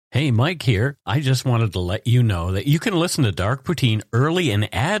Hey, Mike here. I just wanted to let you know that you can listen to Dark Poutine early and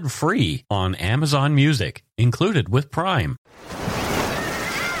ad-free on Amazon Music, included with Prime.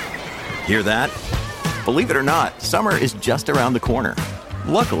 Hear that? Believe it or not, summer is just around the corner.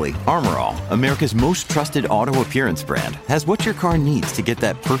 Luckily, Armor All, America's most trusted auto appearance brand, has what your car needs to get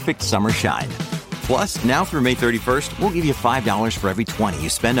that perfect summer shine. Plus, now through May 31st, we'll give you $5 for every $20 you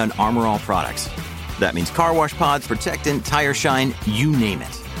spend on Armor All products. That means car wash pods, protectant, tire shine, you name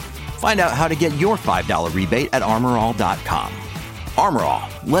it. Find out how to get your $5 rebate at armorall.com. Armor All,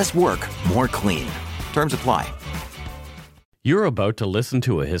 less work, more clean. Terms apply. You're about to listen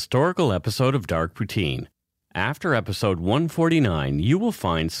to a historical episode of Dark Poutine. After episode 149, you will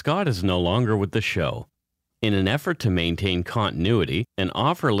find Scott is no longer with the show. In an effort to maintain continuity and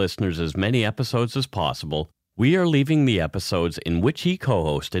offer listeners as many episodes as possible, we are leaving the episodes in which he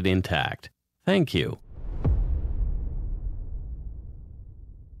co-hosted intact. Thank you.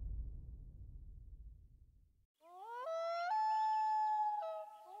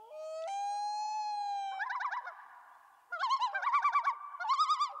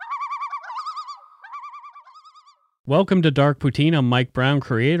 Welcome to Dark Poutine. I'm Mike Brown,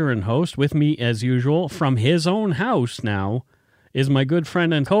 creator and host. With me, as usual, from his own house now, is my good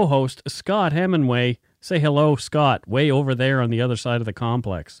friend and co-host, Scott Hemingway. Say hello, Scott, way over there on the other side of the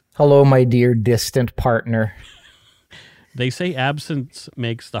complex. Hello, my dear distant partner. They say absence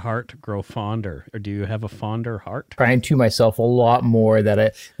makes the heart grow fonder. Or do you have a fonder heart? Trying to myself a lot more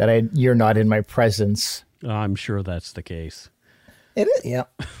that you're not in my presence. I'm sure that's the case. It is, yeah.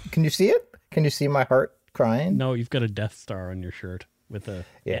 Can you see it? Can you see my heart crying? No, you've got a Death Star on your shirt with a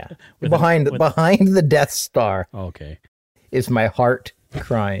behind the Death Star. Okay, is my heart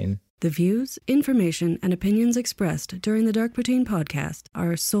crying. The views, information, and opinions expressed during the Dark Poutine podcast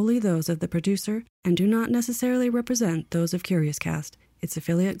are solely those of the producer and do not necessarily represent those of CuriousCast, its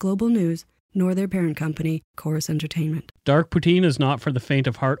affiliate Global News, nor their parent company, Chorus Entertainment. Dark Poutine is not for the faint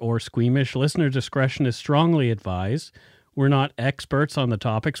of heart or squeamish. Listener discretion is strongly advised. We're not experts on the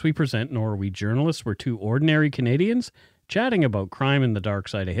topics we present, nor are we journalists. We're two ordinary Canadians chatting about crime and the dark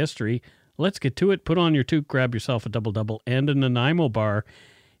side of history. Let's get to it. Put on your toque, grab yourself a double-double and a Nanaimo bar.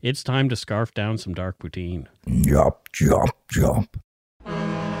 It's time to scarf down some Dark Poutine. Jump, jump, jump.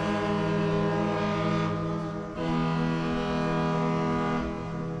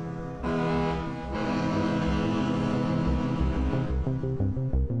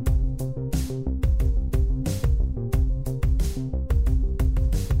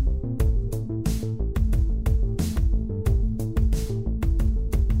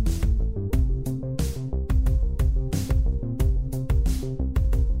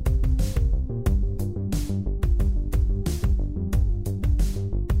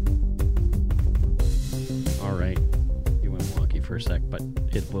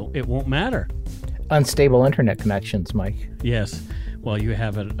 It won't matter. Unstable internet connections, Mike. Yes. Well, you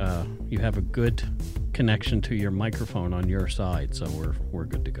have a good connection to your microphone on your side, so we're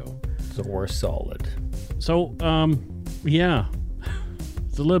good to go. So we're solid. So, yeah,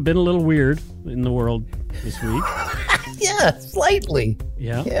 it's been a little weird in the world this week. Yeah, slightly.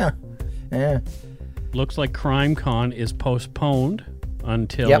 Yeah. Yeah. Looks like CrimeCon is postponed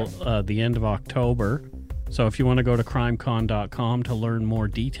until the end of October. So if you want to go to crimecon.com to learn more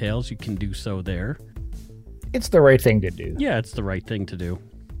details, you can do so there. It's the right thing to do. Yeah, it's the right thing to do.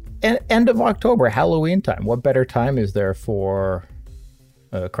 And end of October, Halloween time. What better time is there for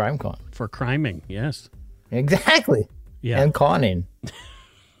CrimeCon? For criming, yes. Exactly. Yeah. And conning.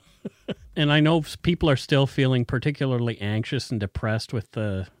 And I know people are still feeling particularly anxious and depressed with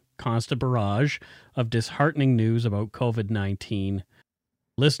the constant barrage of disheartening news about COVID-19.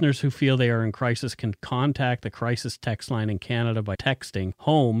 Listeners who feel they are in crisis can contact the crisis text line in Canada by texting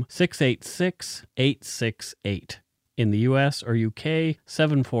HOME 686-868. In the US or UK,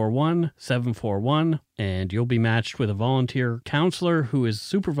 741-741, and you'll be matched with a volunteer counselor who is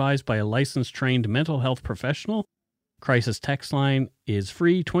supervised by a licensed trained mental health professional. Crisis text line is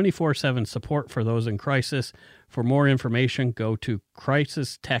free 24/7 support for those in crisis. For more information, go to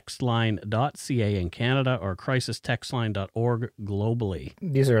crisistextline.ca in Canada or crisistextline.org globally.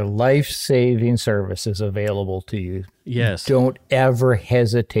 These are life-saving services available to you. Yes. Don't ever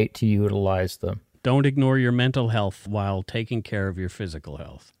hesitate to utilize them. Don't ignore your mental health while taking care of your physical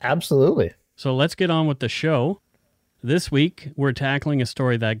health. Absolutely. So let's get on with the show. This week, we're tackling a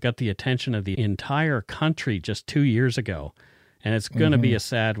story that got the attention of the entire country just 2 years ago, and it's going to be a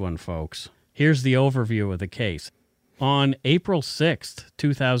sad one, folks. Here's the overview of the case. On April 6th,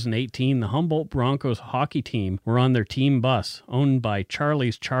 2018, the Humboldt Broncos hockey team were on their team bus, owned by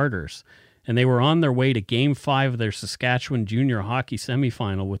Charlie's Charters, and they were on their way to Game 5 of their Saskatchewan junior hockey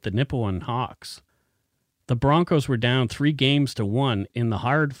semifinal with the Nipawin Hawks. The Broncos were down 3-1 in the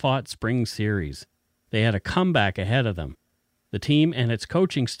hard-fought spring series. They had a comeback ahead of them. The team and its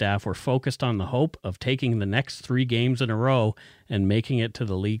coaching staff were focused on the hope of taking the next 3 games in a row and making it to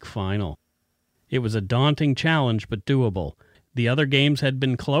the league final. It was a daunting challenge, but doable. The other games had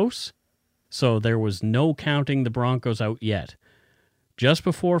been close, so there was no counting the Broncos out yet. Just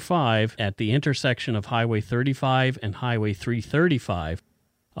before 5, at the intersection of Highway 35 and Highway 335,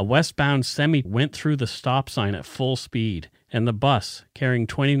 a westbound semi went through the stop sign at full speed, and the bus, carrying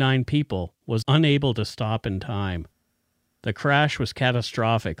 29 people, was unable to stop in time. The crash was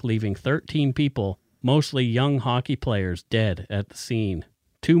catastrophic, leaving 13 people, mostly young hockey players, dead at the scene.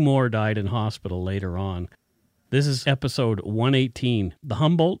 2 more died in hospital later on. This is episode 118, the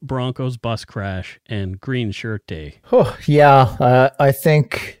Humboldt Broncos bus crash and Green Shirt Day. Oh, yeah. I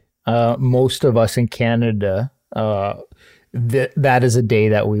think most of us in Canada, that is a day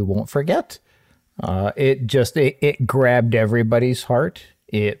that we won't forget. It grabbed everybody's heart.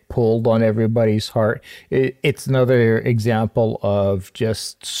 It pulled on everybody's heart. It's another example of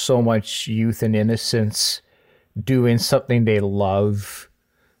just so much youth and innocence doing something they love,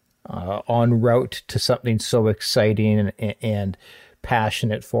 en route to something so exciting and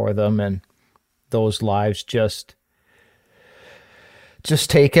passionate for them, and those lives just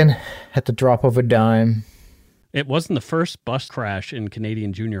taken at the drop of a dime. It wasn't the first bus crash in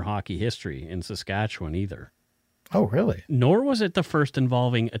Canadian junior hockey history in Saskatchewan either. Oh, really? Nor was it the first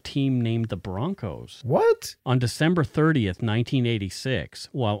involving a team named the Broncos. What? On December 30th, 1986,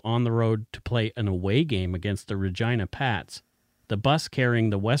 while on the road to play an away game against the Regina Pats, the bus carrying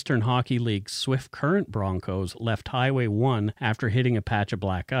the Western Hockey League's Swift Current Broncos left Highway 1 after hitting a patch of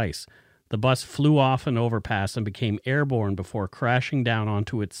black ice. The bus flew off an overpass and became airborne before crashing down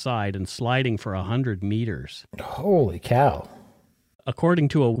onto its side and sliding for 100 meters. Holy cow. According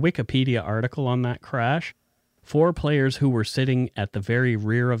to a Wikipedia article on that crash, 4 players who were sitting at the very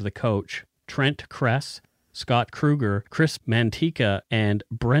rear of the coach, Trent Kress, Scott Kruger, Chris Mantica, and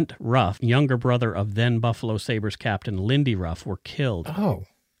Brent Ruff, younger brother of then Buffalo Sabres captain Lindy Ruff, were killed. Oh.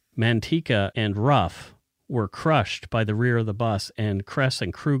 Mantica and Ruff were crushed by the rear of the bus, and Kress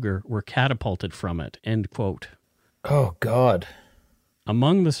and Kruger were catapulted from it, end quote. Oh, God.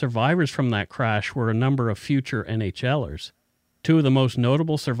 Among the survivors from that crash were a number of future NHLers. 2 of the most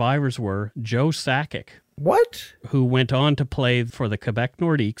notable survivors were Joe Sakic, What? who went on to play for the Quebec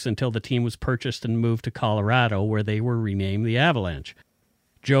Nordiques until the team was purchased and moved to Colorado, where they were renamed the Avalanche.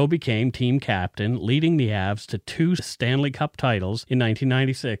 Joe became team captain, leading the Avs to 2 Stanley Cup titles in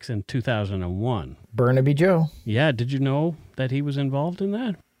 1996 and 2001. Burnaby Joe. Yeah, did you know that he was involved in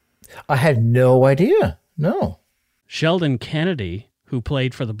that? I had no idea. No. Sheldon Kennedy, who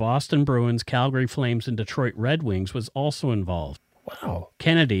played for the Boston Bruins, Calgary Flames, and Detroit Red Wings, was also involved. Wow.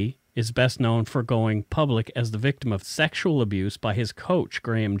 Kennedy is best known for going public as the victim of sexual abuse by his coach,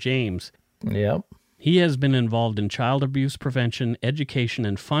 Graham James. Yep. He has been involved in child abuse prevention, education,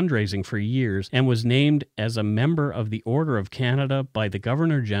 and fundraising for years, and was named as a member of the Order of Canada by the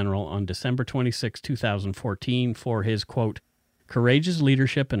Governor-General on December 26, 2014 for his, quote, courageous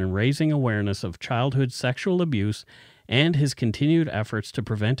leadership in raising awareness of childhood sexual abuse and his continued efforts to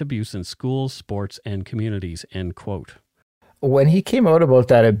prevent abuse in schools, sports, and communities, end quote. When he came out about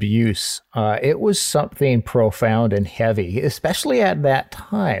that abuse, it was something profound and heavy, especially at that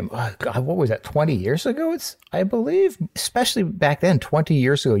time. God, what was that, 20 years ago? I believe, especially back then, 20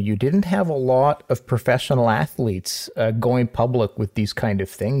 years ago, you didn't have a lot of professional athletes going public with these kind of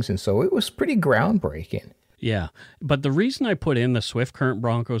things. And so it was pretty groundbreaking. Yeah, but the reason I put in the Swift Current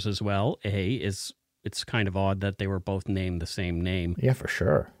Broncos as well, A, is it's kind of odd that they were both named the same name. Yeah, for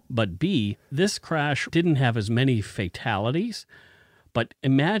sure. But B, this crash didn't have as many fatalities. But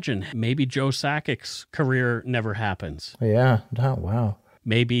imagine, maybe Joe Sakic's career never happens. Yeah. Oh, wow.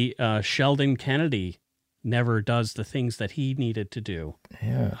 Maybe Sheldon Kennedy never does the things that he needed to do.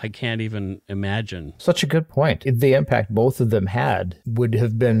 Yeah. I can't even imagine. Such a good point. The impact both of them had would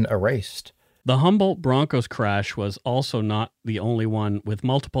have been erased. The Humboldt Broncos crash was also not the only one with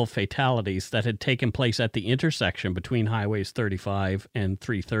multiple fatalities that had taken place at the intersection between Highways 35 and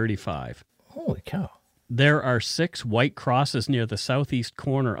 335. Holy cow. There are 6 white crosses near the southeast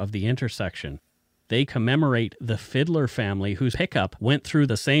corner of the intersection. They commemorate the Fiddler family whose pickup went through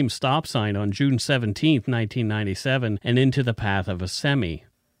the same stop sign on June 17, 1997, and into the path of a semi.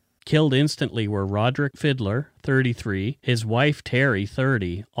 Killed instantly were Roderick Fiddler, 33, his wife Terry,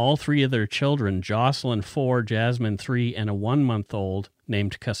 30, all three of their children, Jocelyn, 4, Jasmine, 3, and a 1-month-old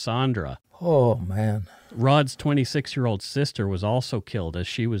named Cassandra. Oh, man. Rod's 26-year-old sister was also killed as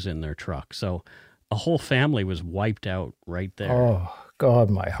she was in their truck. So a whole family was wiped out right there. Oh,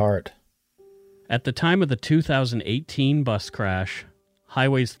 God, my heart. At the time of the 2018 bus crash,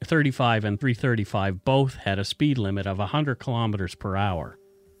 Highways 35 and 335 both had a speed limit of 100 kilometers per hour.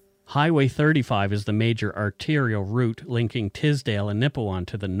 Highway 35 is the major arterial route linking Tisdale and Nipawin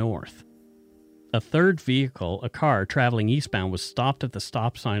to the north. A third vehicle, a car traveling eastbound, was stopped at the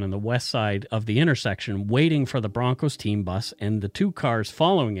stop sign on the west side of the intersection, waiting for the Broncos team bus and the two cars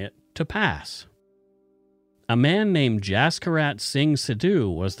following it to pass. A man named Jaskarat Singh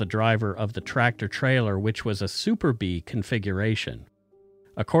Sidhu was the driver of the tractor-trailer, which was a Super B configuration.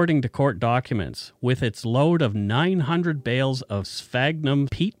 According to court documents, with its load of 900 bales of sphagnum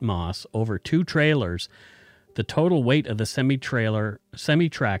peat moss over 2 trailers, the total weight of the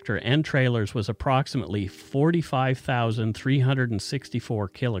semi-tractor and trailers was approximately 45,364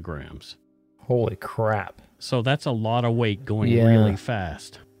 kilograms. Holy crap. So that's a lot of weight going really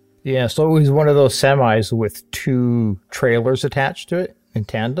fast. Yeah, so it was one of those semis with 2 trailers attached to it in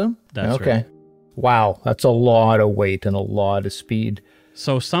tandem? That's right. Wow, that's a lot of weight and a lot of speed.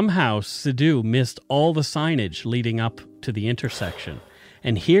 So somehow Sidhu missed all the signage leading up to the intersection.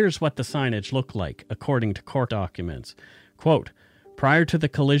 And here's what the signage looked like, according to court documents. Quote, prior to the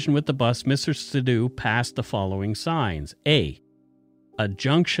collision with the bus, Mr. Sidhu passed the following signs. A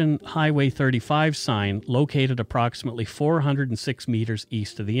junction Highway 35 sign located approximately 406 meters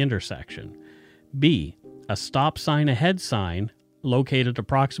east of the intersection. B, a stop sign ahead sign located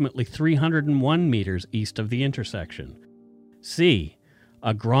approximately 301 meters east of the intersection. C,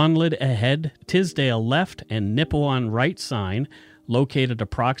 a Gronlid ahead, Tisdale left, and Nipawin right sign located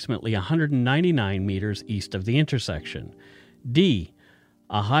approximately 199 meters east of the intersection. D,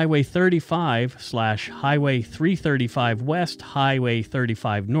 a Highway 35/Highway 335 West, Highway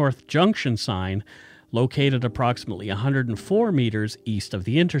 35 North junction sign located approximately 104 meters east of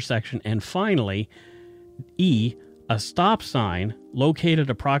the intersection. And finally, E, a stop sign located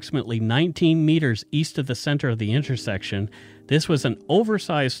approximately 19 meters east of the center of the intersection. This was an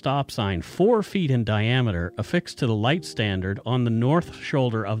oversized stop sign 4 feet in diameter affixed to the light standard on the north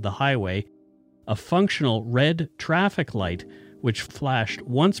shoulder of the highway, a functional red traffic light which flashed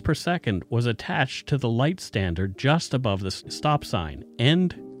once per second was attached to the light standard just above the stop sign.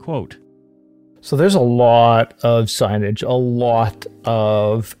 End quote. So there's a lot of signage, a lot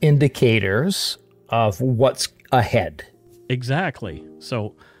of indicators of what's ahead. Exactly.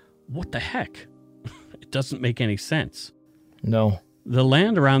 So what the heck? It doesn't make any sense. No. The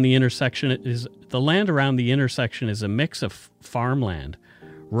land around the intersection is a mix of farmland,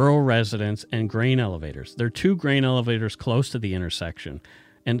 rural residents, and grain elevators. There are 2 grain elevators close to the intersection,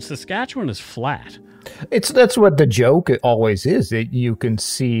 and Saskatchewan is flat. That's what the joke always is. That you can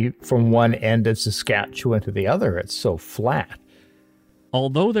see from one end of Saskatchewan to the other. It's so flat.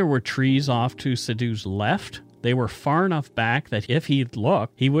 Although there were trees off to Sidhu's left, they were far enough back that if he'd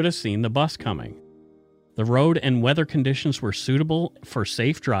looked, he would have seen the bus coming. The road and weather conditions were suitable for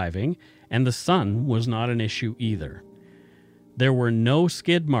safe driving, and the sun was not an issue either. There were no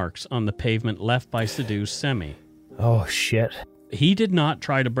skid marks on the pavement left by Sidhu's semi. Oh, shit. He did not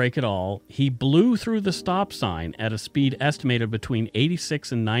try to brake at all. He blew through the stop sign at a speed estimated between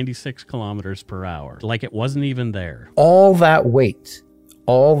 86 and 96 kilometers per hour, like it wasn't even there. All that weight,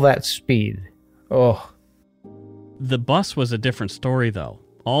 all that speed. Oh. The bus was a different story, though.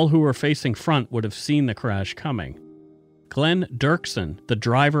 All who were facing front would have seen the crash coming. Glenn Dirksen, the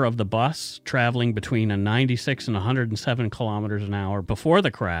driver of the bus, traveling between a 96 and 107 kilometers an hour before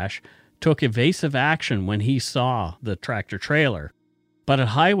the crash, took evasive action when he saw the tractor-trailer. But at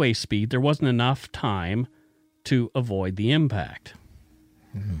highway speed, there wasn't enough time to avoid the impact.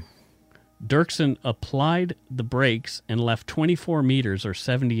 Dirksen applied the brakes and left 24 meters or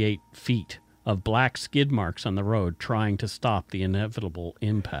 78 feet of black skid marks on the road trying to stop the inevitable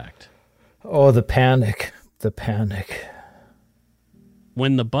impact. Oh, the panic. The panic.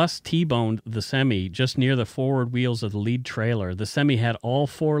 When the bus T-boned the semi just near the forward wheels of the lead trailer, the semi had all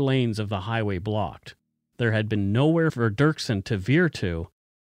 4 lanes of the highway blocked. There had been nowhere for Dirksen to veer to.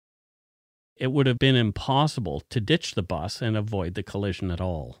 It would have been impossible to ditch the bus and avoid the collision at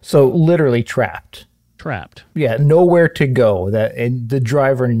all. So literally trapped. Trapped. Yeah, nowhere to go. And the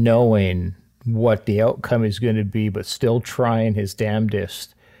driver knowing what the outcome is going to be, but still trying his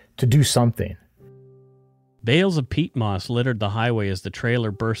damnedest to do something. Bales of peat moss littered the highway as the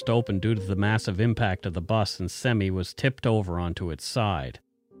trailer burst open due to the massive impact of the bus, and semi was tipped over onto its side.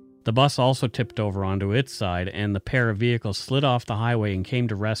 The bus also tipped over onto its side, and the pair of vehicles slid off the highway and came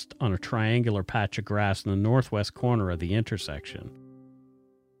to rest on a triangular patch of grass in the northwest corner of the intersection.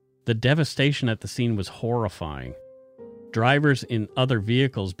 The devastation at the scene was horrifying. Drivers in other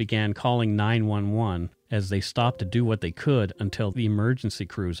vehicles began calling 911 as they stopped to do what they could until the emergency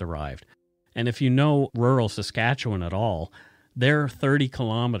crews arrived. And if you know rural Saskatchewan at all, they're 30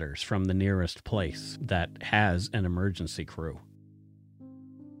 kilometers from the nearest place that has an emergency crew.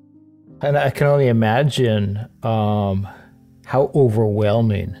 And I can only imagine how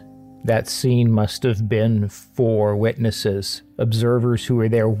overwhelming that scene must have been for witnesses, observers who were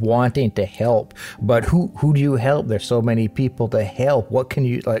there wanting to help. But who do you help? There's so many people to help. What can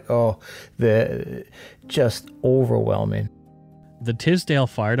you, just overwhelming. The Tisdale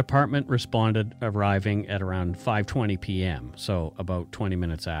Fire Department responded, arriving at around 5:20 p.m., so about 20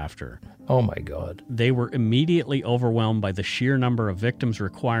 minutes after. Oh my God. They were immediately overwhelmed by the sheer number of victims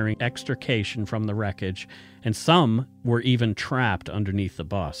requiring extrication from the wreckage, and some were even trapped underneath the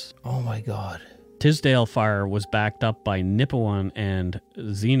bus. Oh my God. Tisdale Fire was backed up by Nipawin and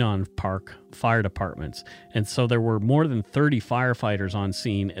Xenon Park fire departments, and so there were more than 30 firefighters on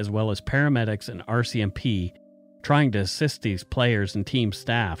scene, as well as paramedics and RCMP, trying to assist these players and team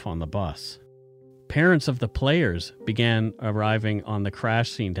staff on the bus. Parents of the players began arriving on the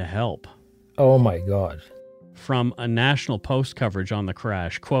crash scene to help. Oh my God. From a National Post coverage on the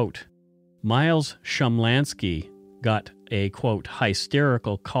crash, quote, Miles Shumlansky got a, quote,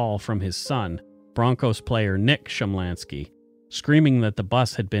 hysterical call from his son, Broncos player Nick Shumlansky, screaming that the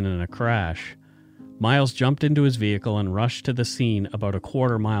bus had been in a crash. Miles jumped into his vehicle and rushed to the scene about a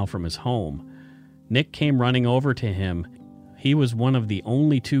quarter mile from his home. Nick came running over to him. He was one of the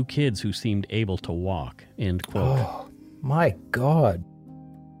only 2 kids who seemed able to walk, end quote. Oh, my God.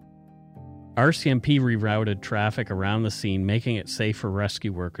 RCMP rerouted traffic around the scene, making it safe for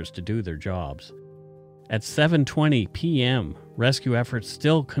rescue workers to do their jobs. At 7:20 p.m., rescue efforts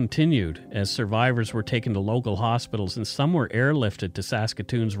still continued as survivors were taken to local hospitals and some were airlifted to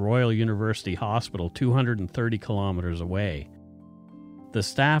Saskatoon's Royal University Hospital 230 kilometers away. The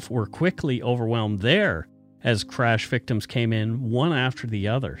staff were quickly overwhelmed there as crash victims came in one after the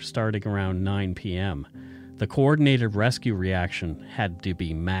other, starting around 9 p.m. The coordinated rescue reaction had to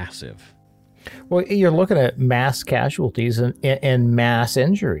be massive. Well, you're looking at mass casualties and mass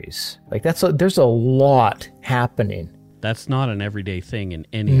injuries. There's a lot happening. That's not an everyday thing in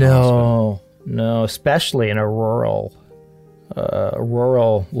any hospital. No, especially in a rural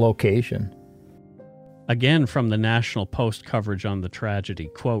location. Again, from the National Post coverage on the tragedy,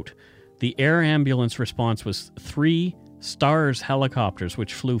 quote, the air ambulance response was 3 STARS helicopters,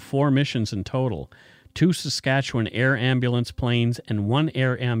 which flew 4 missions in total, 2 Saskatchewan air ambulance planes and 1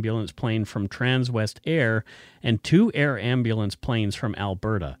 air ambulance plane from Transwest Air and 2 air ambulance planes from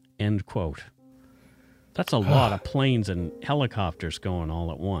Alberta, end quote. That's a lot of planes and helicopters going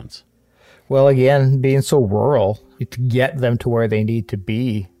all at once. Well, again, being so rural, to get them to where they need to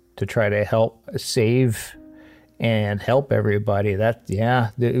be to try to help save and help everybody.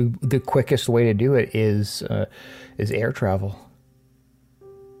 The quickest way to do it is air travel.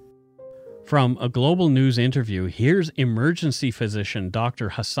 From a Global News interview, here's emergency physician Dr.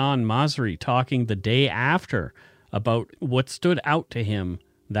 Hassan Masri talking the day after about what stood out to him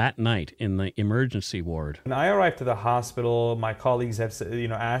that night in the emergency ward. When I arrived to the hospital, my colleagues have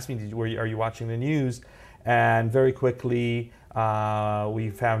asked me, are you watching the news? And very quickly, we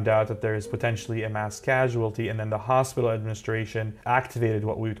found out that there is potentially a mass casualty, and then the hospital administration activated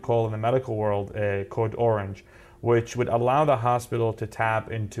what we would call in the medical world a Code Orange, which would allow the hospital to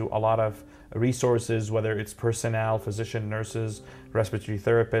tap into a lot of resources, whether it's personnel, physician, nurses, respiratory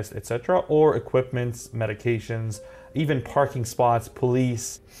therapists, etc., or equipments, medications, even parking spots,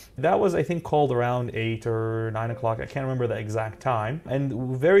 police. That was, I think, called around 8 or 9 o'clock. I can't remember the exact time.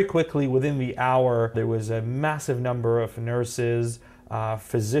 And very quickly, within the hour, there was a massive number of nurses,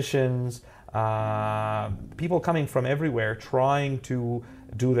 physicians, people coming from everywhere trying to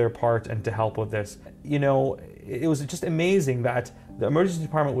do their part and to help with this. It was just amazing that the emergency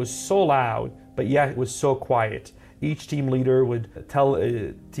department was so loud, but yet it was so quiet. Each team leader would tell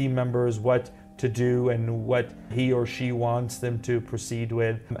team members what to do and what he or she wants them to proceed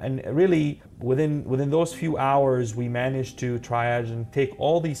with. And really, within those few hours, we managed to triage and take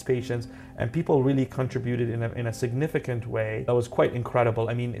all these patients, and people really contributed in a significant way. That was quite incredible.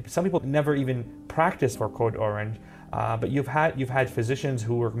 I mean, some people never even practiced for Code Orange, but you've had physicians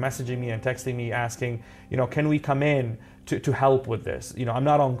who were messaging me and texting me asking, can we come in to help with this? I'm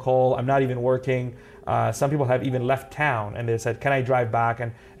not on call, I'm not even working. Some people have even left town and they said, can I drive back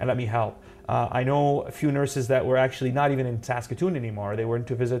and let me help? I know a few nurses that were actually not even in Saskatoon anymore. They went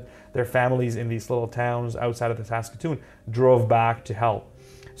to visit their families in these little towns outside of the Saskatoon, drove back to help.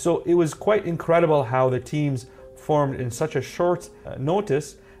 So it was quite incredible how the teams formed in such a short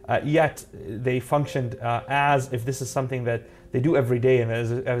notice, yet they functioned as if this is something that they do every day and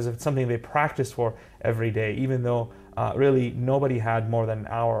as if it's something they practice for every day, even though really nobody had more than an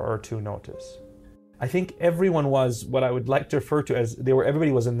hour or two notice. I think everyone was what I would like to refer to as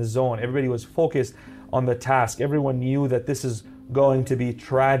everybody was in the zone. Everybody was focused on the task. Everyone knew that this is going to be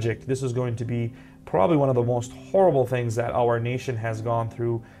tragic. This is going to be probably one of the most horrible things that our nation has gone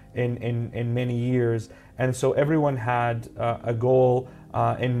through in many years. And so everyone had a goal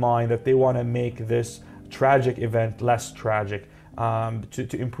in mind that they want to make this tragic event less tragic,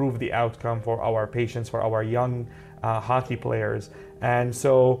 to improve the outcome for our patients, for our young hockey players. And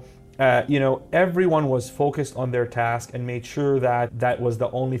so everyone was focused on their task and made sure that that was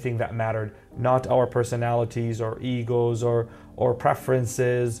the only thing that mattered, not our personalities or egos or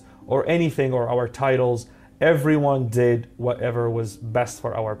preferences or anything, or our titles. Everyone did whatever was best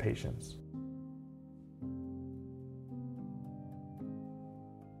for our patients.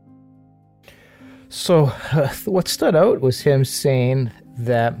 So what stood out was him saying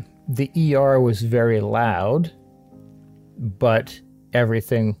that the ER was very loud, but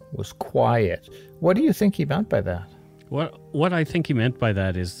everything was quiet. What do you think he meant by that? What I think he meant by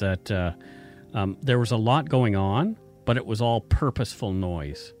that is that there was a lot going on, but it was all purposeful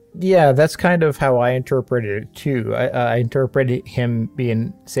noise. Yeah, that's kind of how I interpreted it too. I interpreted him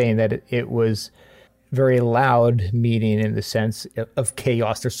saying that it was very loud, meaning in the sense of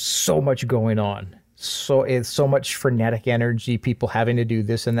chaos. There's so much going on. So it's so much frenetic energy, people having to do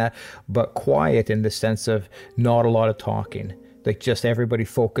this and that, but quiet in the sense of not a lot of talking. Like just everybody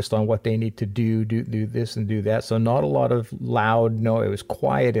focused on what they need to do this and do that. So not a lot of loud noise. It was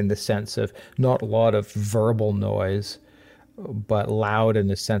quiet in the sense of not a lot of verbal noise, but loud in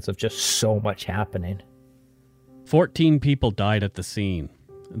the sense of just so much happening. 14 people died at the scene.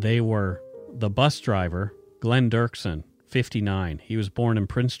 They were the bus driver, Glenn Dirksen, 59. He was born in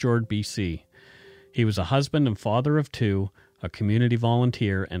Prince George, BC. He was a husband and father of two, a community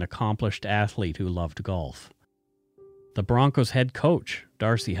volunteer, and accomplished athlete who loved golf. The Broncos head coach,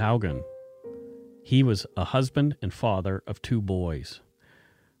 Darcy Haugen. He was a husband and father of two boys.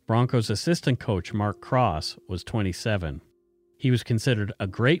 Broncos assistant coach, Mark Cross, was 27. He was considered a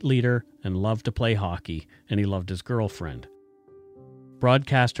great leader and loved to play hockey, and he loved his girlfriend.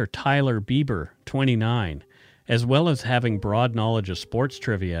 Broadcaster Tyler Bieber, 29, as well as having broad knowledge of sports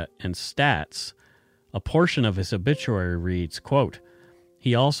trivia and stats, a portion of his obituary reads, quote,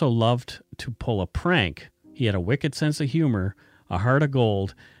 "He also loved to pull a prank. He had a wicked sense of humor, a heart of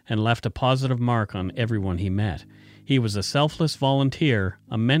gold, and left a positive mark on everyone he met. He was a selfless volunteer,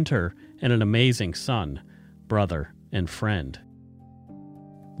 a mentor, and an amazing son, brother, and friend."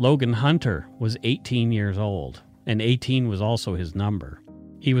 Logan Hunter was 18 years old, and 18 was also his number.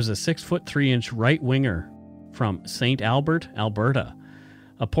 He was a 6'3" right winger from St. Albert, Alberta.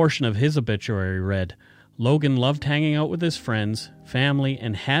 A portion of his obituary read, "Logan loved hanging out with his friends, family,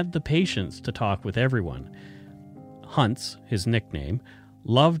 and had the patience to talk with everyone. Hunts, his nickname,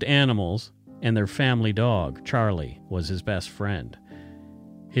 loved animals, and their family dog, Charlie, was his best friend.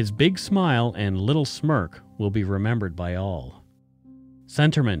 His big smile and little smirk will be remembered by all."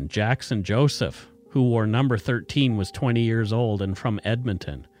 Centerman Jackson Joseph, who wore number 13, was 20 years old and from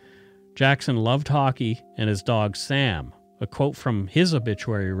Edmonton. Jackson loved hockey and his dog Sam. A quote from his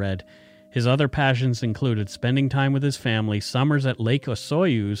obituary read, "His other passions included spending time with his family, summers at Lake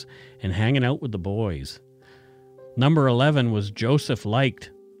Osoyoos, and hanging out with the boys." Number 11 was Joseph Leicht,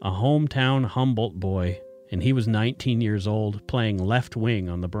 a hometown Humboldt boy, and he was 19 years old, playing left wing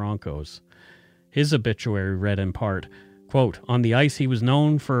on the Broncos. His obituary read in part, quote, "On the ice he was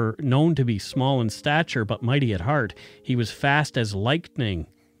known to be small in stature but mighty at heart. He was fast as lightning,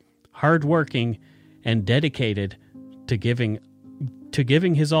 hard-working, and dedicated to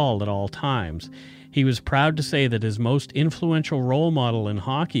giving his all at all times. He was proud to say that his most influential role model in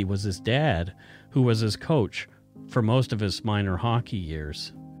hockey was his dad, who was his coach for most of his minor hockey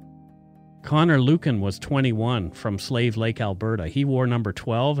years." Connor Lucan was 21 from Slave Lake, Alberta. He wore number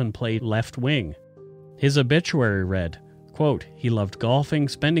 12 and played left wing. His obituary read, quote, "He loved golfing,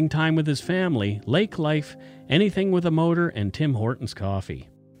 spending time with his family, lake life, anything with a motor, and Tim Hortons coffee."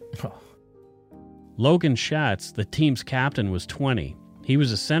 Logan Schatz, the team's captain, was 20. He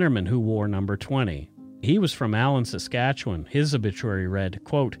was a centerman who wore number 20. He was from Allen, Saskatchewan. His obituary read,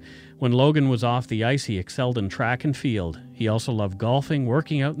 quote, "When Logan was off the ice, he excelled in track and field. He also loved golfing,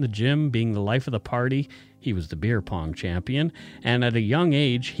 working out in the gym, being the life of the party. He was the beer pong champion, and at a young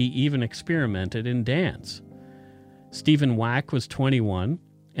age, he even experimented in dance." Stephen Wack was 21,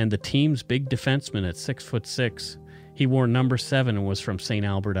 and the team's big defenseman at 6'6". He wore number 7 and was from St.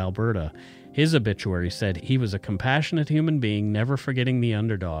 Albert, Alberta. His obituary said he was a compassionate human being, never forgetting the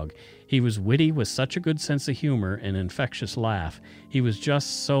underdog. He was witty with such a good sense of humor and infectious laugh. He was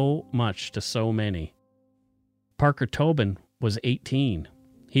just so much to so many. Parker Tobin was 18.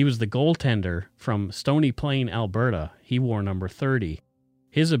 He was the goaltender from Stony Plain, Alberta. He wore number 30.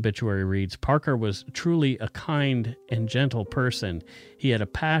 His obituary reads, "Parker was truly a kind and gentle person. He had a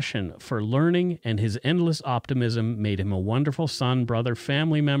passion for learning, and his endless optimism made him a wonderful son, brother,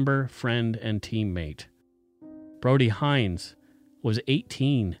 family member, friend, and teammate." Brody Hines was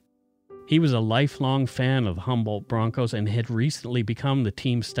 18. He was a lifelong fan of the Humboldt Broncos and had recently become the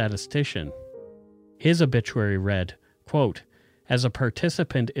team's statistician. His obituary read, quote, "As a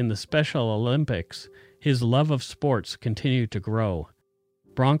participant in the Special Olympics, his love of sports continued to grow.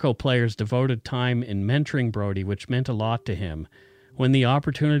 Bronco players devoted time in mentoring Brody, which meant a lot to him. When the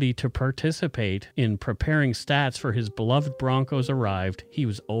opportunity to participate in preparing stats for his beloved Broncos arrived, he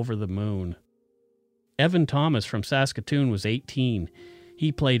was over the moon." Evan Thomas from Saskatoon was 18.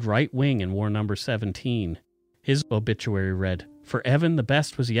 He played right wing and wore number 17. His obituary read, "For Evan, the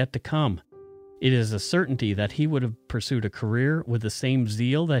best was yet to come. It is a certainty that he would have pursued a career with the same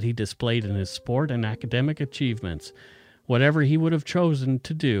zeal that he displayed in his sport and academic achievements. Whatever he would have chosen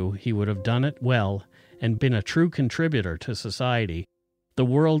to do, he would have done it well and been a true contributor to society. The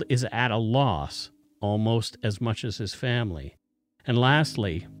world is at a loss almost as much as his family." And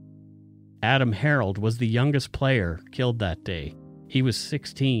lastly, Adam Harold was the youngest player killed that day. He was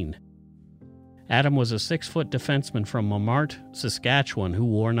 16. Adam was a 6-foot defenseman from Montmartre, Saskatchewan, who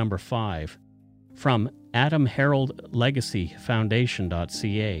wore number 5. From Adam Harold Legacy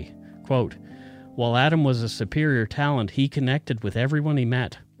Foundation.ca, quote, "While Adam was a superior talent, he connected with everyone he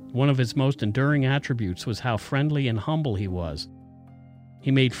met. One of his most enduring attributes was how friendly and humble he was.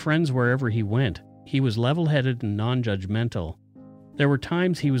 He made friends wherever he went. He was level-headed and non-judgmental. There were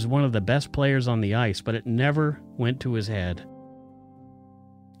times he was one of the best players on the ice, but it never went to his head.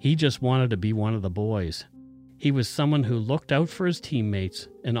 He just wanted to be one of the boys. He was someone who looked out for his teammates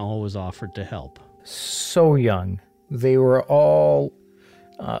and always offered to help." So young. They were all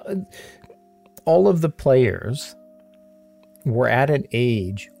of the players were at an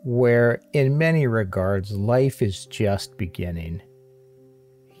age where, in many regards, life is just beginning.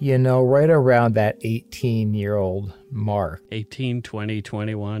 You know, right around that 18-year-old mark. 18, 20,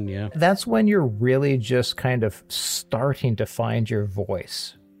 21, yeah. That's when you're really just kind of starting to find your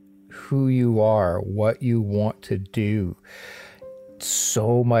voice, who you are, what you want to do.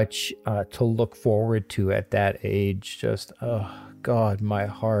 So much to look forward to at that age. Just, oh, God, my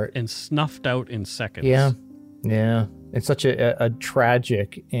heart. And snuffed out in seconds. Yeah. In such a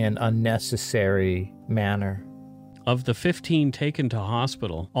tragic and unnecessary manner. Of the 15 taken to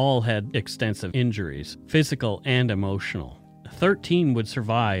hospital, all had extensive injuries, physical and emotional. 13 would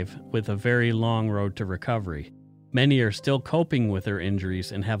survive with a very long road to recovery. Many are still coping with their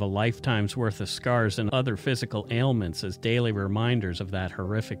injuries and have a lifetime's worth of scars and other physical ailments as daily reminders of that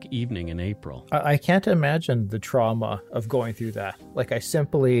horrific evening in April. I can't imagine the trauma of going through that. Like, I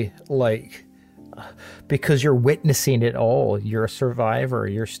simply, because you're witnessing it all. You're a survivor.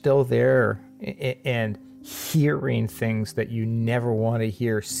 You're still there and hearing things that you never want to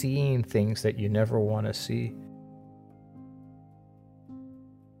hear, seeing things that you never want to see.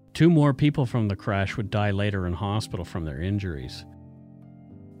 2 more people from the crash would die later in hospital from their injuries.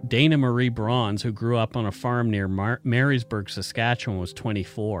 Dana Marie Bronze, who grew up on a farm near Marysburg, Saskatchewan, was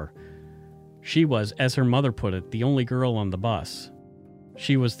 24. She was, as her mother put it, the only girl on the bus.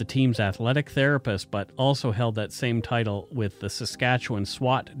 She was the team's athletic therapist, but also held that same title with the Saskatchewan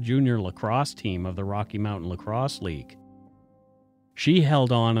SWAT junior lacrosse team of the Rocky Mountain Lacrosse League. She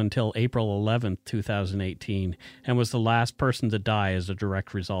held on until April 11, 2018, and was the last person to die as a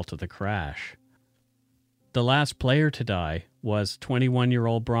direct result of the crash. The last player to die was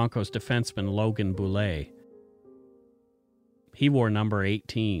 21-year-old Broncos defenseman Logan Boulet. He wore number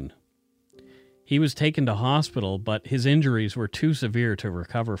 18. He was taken to hospital, but his injuries were too severe to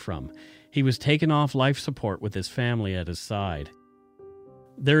recover from. He was taken off life support with his family at his side.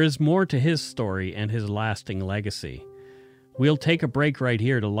 There is more to his story and his lasting legacy. We'll take a break right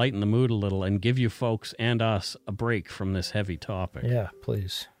here to lighten the mood a little and give you folks and us a break from this heavy topic. Yeah,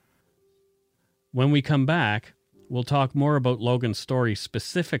 please. When we come back, we'll talk more about Logan's story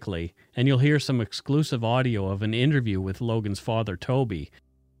specifically, and you'll hear some exclusive audio of an interview with Logan's father, Toby.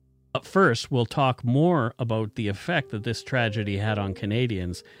 But first, we'll talk more about the effect that this tragedy had on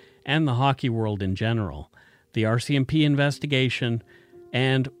Canadians and the hockey world in general, the RCMP investigation,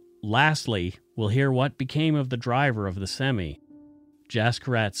 and lastly, we'll hear what became of the driver of the semi,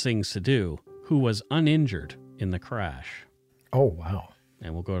 Jaskirat Singh Sidhu, who was uninjured in the crash. Oh, wow.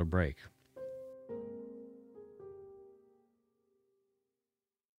 And we'll go to break.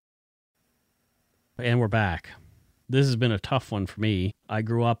 And we're back. This has been a tough one for me. I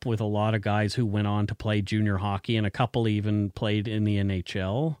grew up with a lot of guys who went on to play junior hockey, and a couple even played in the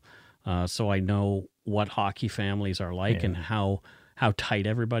NHL. So I know what hockey families are like and how tight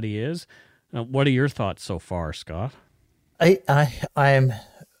everybody is. What are your thoughts so far, Scott? I'm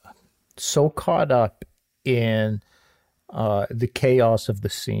so caught up in the chaos of the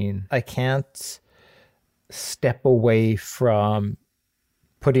scene. I can't step away from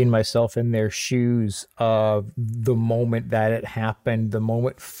putting myself in their shoes of the moment that it happened, the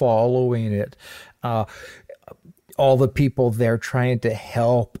moment following it, all the people there trying to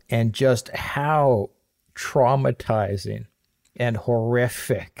help, and just how traumatizing and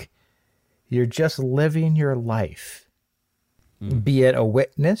horrific. You're just living your life, be it a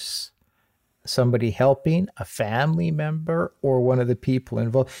witness, somebody helping, a family member, or one of the people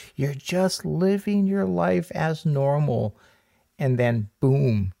involved. You're just living your life as normal. And then,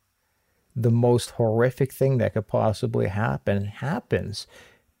 boom, the most horrific thing that could possibly happen happens.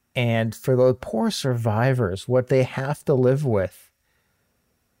 And for those poor survivors, what they have to live with.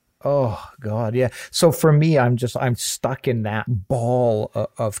 Oh, God, yeah. So for me, I'm stuck in that ball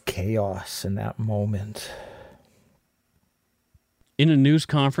of chaos in that moment. In a news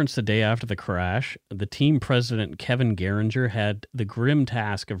conference the day after the crash, the team president, Kevin Geringer, had the grim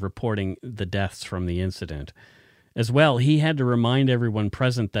task of reporting the deaths from the incident. As well, he had to remind everyone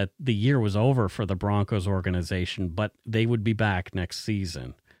present that the year was over for the Broncos organization, but they would be back next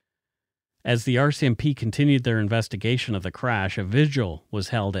season. As the RCMP continued their investigation of the crash, a vigil was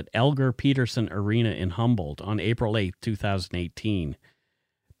held at Elgar Peterson Arena in Humboldt on April 8, 2018.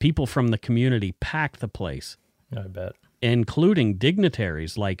 People from the community packed the place. I bet. Including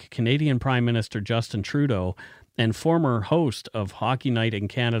dignitaries like Canadian Prime Minister Justin Trudeau and former host of Hockey Night in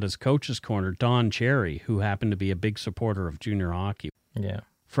Canada's Coach's Corner, Don Cherry, who happened to be a big supporter of junior hockey. Yeah.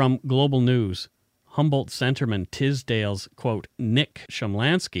 From Global News, Humboldt centerman Tisdale's, quote, Nick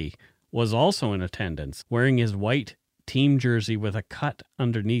Shumlansky was also in attendance, wearing his white team jersey with a cut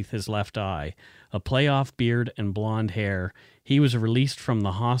underneath his left eye, a playoff beard and blonde hair. He was released from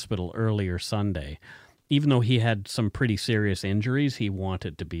the hospital earlier Sunday. Even though he had some pretty serious injuries, he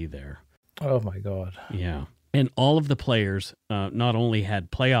wanted to be there. Oh, my God. Yeah. And all of the players not only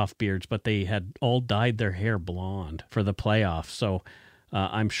had playoff beards, but they had all dyed their hair blonde for the playoffs. So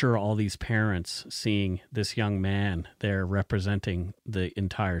I'm sure all these parents seeing this young man there representing the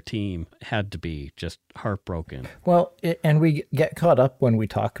entire team had to be just heartbroken. Well, and we get caught up when we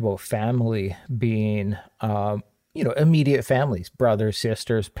talk about family being, immediate families, brothers,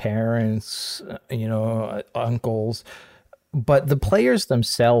 sisters, parents, uncles. But the players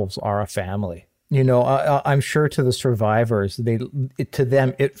themselves are a family. I'm sure to the survivors, to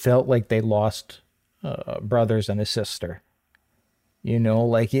them, it felt like they lost brothers and a sister.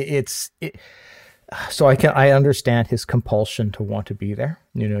 So I understand his compulsion to want to be there.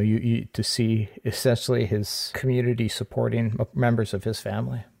 To see essentially his community supporting members of his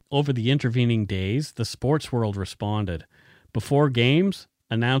family. Over the intervening days, the sports world responded. Before games,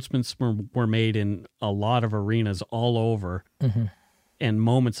 announcements were made in a lot of arenas all over. Mm-hmm. And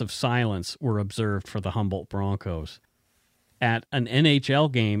moments of silence were observed for the Humboldt Broncos. At an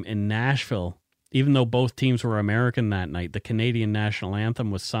NHL game in Nashville, even though both teams were American that night, the Canadian national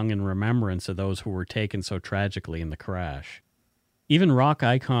anthem was sung in remembrance of those who were taken so tragically in the crash. Even rock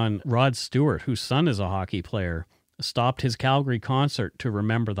icon Rod Stewart, whose son is a hockey player, stopped his Calgary concert to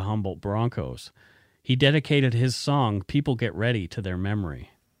remember the Humboldt Broncos. He dedicated his song, People Get Ready, to their memory.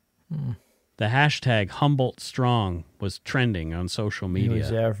 The hashtag Humboldt Strong was trending on social media. It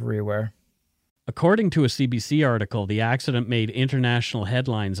was everywhere. According to a CBC article, the accident made international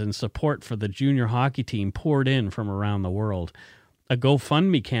headlines, and support for the junior hockey team poured in from around the world. A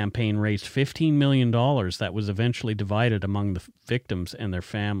GoFundMe campaign raised $15 million that was eventually divided among the victims and their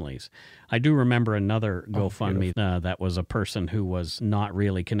families. I do remember another GoFundMe that was a person who was not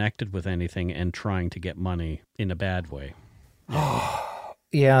really connected with anything and trying to get money in a bad way.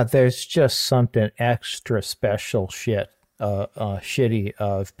 Yeah, there's just something extra special shitty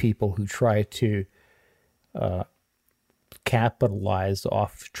of people who try to capitalize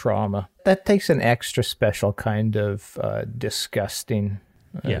off trauma. That takes an extra special kind of disgusting.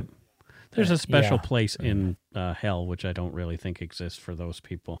 Yeah. There's a special place in hell, which I don't really think exists for those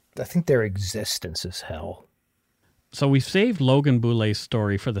people. I think their existence is hell. So we've saved Logan Boulet's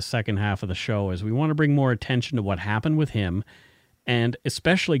story for the second half of the show, as we want to bring more attention to what happened with him, and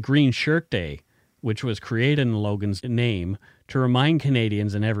especially Green Shirt Day, which was created in Logan's name to remind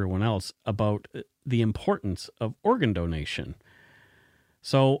Canadians and everyone else about the importance of organ donation.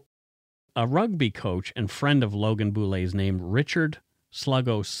 So a rugby coach and friend of Logan Boulet's named Richard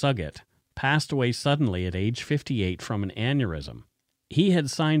Sluggo Suggett passed away suddenly at age 58 from an aneurysm. He had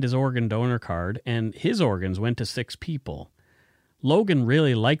signed his organ donor card, and his organs went to 6 people. Logan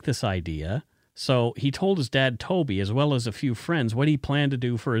really liked this idea, so he told his dad, Toby, as well as a few friends, what he planned to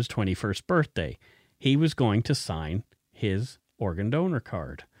do for his 21st birthday. He was going to sign his organ donor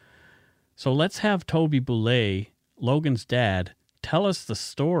card. So let's have Toby Boulet, Logan's dad, tell us the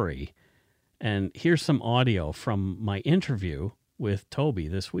story. And here's some audio from my interview with Toby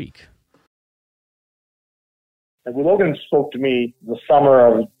this week. And when Logan spoke to me the summer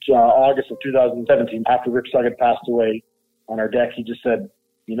of August of 2017, after Rick Suggett passed away on our deck, he just said,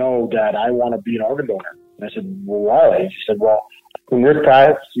 you know, Dad, I want to be an organ donor. And I said, well, why? He said, well, when Rick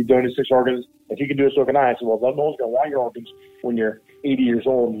passed, he donated 6 organs. If he can do it, so can I. I said, well, no one's going to want your organs when you're 80 years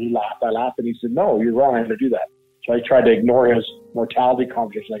old. And he laughed. I laughed, and he said, no, you're wrong. I'm going to do that. So I tried to ignore his mortality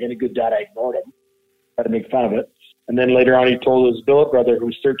conversation. Like any good dad, I ignored him. Tried to make fun of it. And then later on, he told his billet brother, who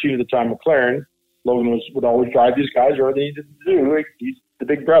was 13 at the time, McLaren, Logan would always drive these guys wherever they needed to do. He's the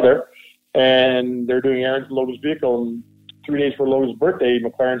big brother. And they're doing errands in Logan's vehicle. And 3 days before Logan's birthday,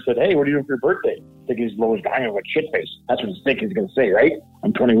 McLaren said, hey, what are you doing for your birthday? Thinking he's Logan's dying of a shit face. That's what he's thinking he's going to say, right?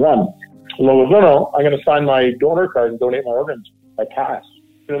 I'm 21. Logan goes, no, I'm going to sign my donor card and donate my organs. I pass.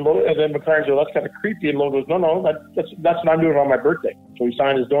 And then McLaren said, well, that's kind of creepy. And Logan goes, no, that's what I'm doing on my birthday. So he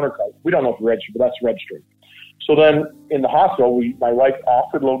signed his donor card. We don't know if it's registered, but that's registered. So then in the hospital, my wife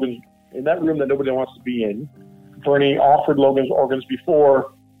offered Logan, in that room that nobody wants to be in, Bernie offered Logan's organs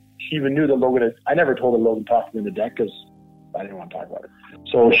before she even knew that Logan had, I never told her Logan talked to me in the deck because I didn't want to talk about it.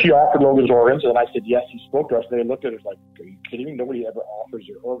 So she offered Logan's organs, and I said, yes, he spoke to us. And they looked at us like, are you kidding me? Nobody ever offers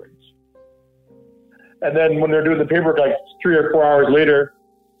your organs. And then when they're doing the paperwork, like 3 or 4 hours later,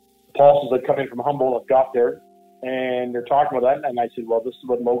 Paulsons had come in from Humboldt, had got there, and they're talking about that. And I said, well, this is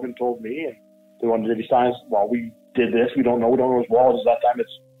what Logan told me. And they wanted to be signed. Well, we did this. We don't know as well as that time.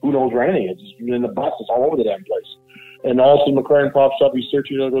 It's who knows where anything. It's in the bus. It's all over the damn place. And all of a sudden, McLaren pops up. He's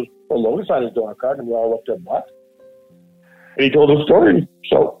searching. And goes, well, Logan signed his donor card. And we all looked at what? And he told the story.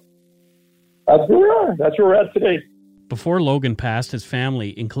 So that's where we are. That's where we're at today. Before Logan passed, his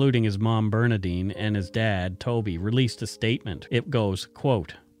family, including his mom Bernadine and his dad, Toby, released a statement. It goes,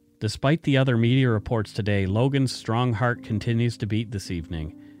 quote, despite the other media reports today, Logan's strong heart continues to beat this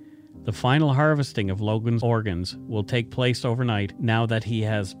evening. The final harvesting of Logan's organs will take place overnight now that he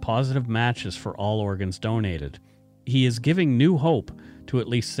has positive matches for all organs donated. He is giving new hope to at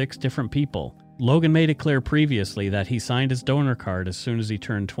least 6 different people. Logan made it clear previously that he signed his donor card as soon as he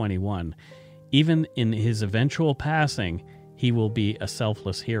turned 21. Even in his eventual passing, he will be a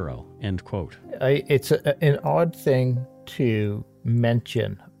selfless hero, end quote. It's an odd thing to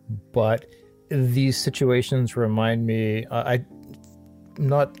mention, but these situations remind me, I'm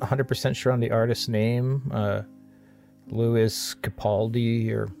not 100% sure on the artist's name, Louis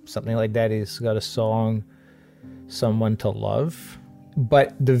Capaldi or something like that. He's got a song, Someone to Love.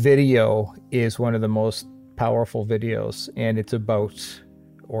 But the video is one of the most powerful videos, and it's about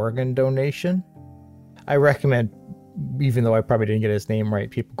organ donation. I recommend, even though I probably didn't get his name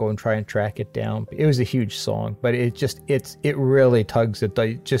right, people go and try and track it down. It was a huge song, but it really tugs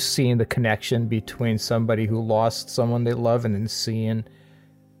at just seeing the connection between somebody who lost someone they love and then seeing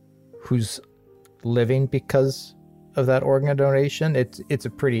who's living because of that organ donation. It's a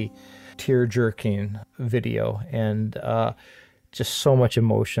pretty tear-jerking video, and just so much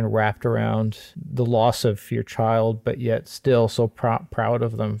emotion wrapped around the loss of your child, but yet still so proud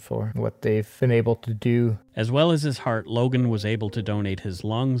of them for what they've been able to do. As well as his heart, Logan was able to donate his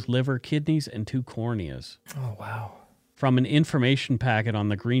lungs, liver, kidneys, and 2 corneas. Oh, wow. From an information packet on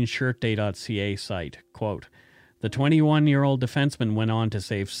the greenshirtday.ca site, quote, the 21-year-old defenseman went on to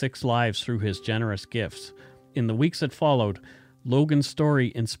save 6 lives through his generous gifts. In the weeks that followed, Logan's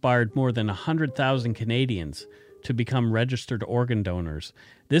story inspired more than 100,000 Canadians to become registered organ donors.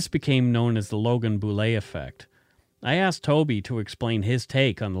 This became known as the Logan Boulet effect. I asked Toby to explain his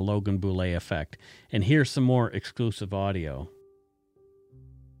take on the Logan Boulet effect, and here's some more exclusive audio.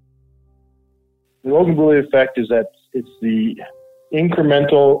 The Logan Boulet effect is that it's the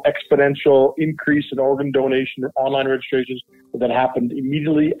incremental, exponential increase in organ donation online registrations that happened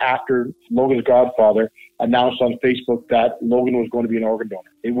immediately after Logan's godfather announced on Facebook that Logan was going to be an organ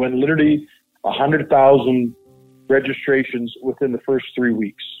donor. It went literally 100,000 registrations within the first 3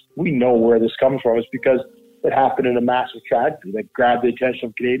 weeks. We know where this comes from. It's because it happened in a massive tragedy that grabbed the attention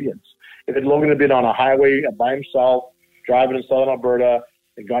of Canadians. If Logan had been on a highway by himself, driving in southern Alberta,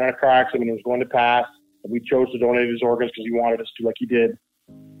 and got in a car accident and was going to pass, and we chose to donate his organs because he wanted us to, like he did,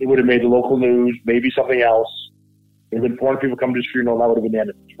 it would have made the local news, maybe something else. There would have been 400 people come to his funeral, and that would have been the end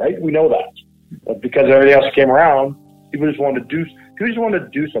of it, right? We know that. But because everything else came around, people just wanted to do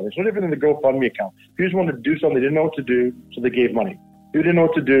something. It's no different than the GoFundMe account. People just wanted to do something. They didn't know what to do, so they gave money. People didn't know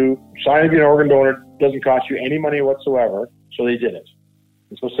what to do. Signing to be an organ donor doesn't cost you any money whatsoever, so they did it.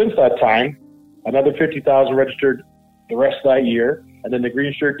 And so since that time, another 50,000 registered the rest of that year, and then the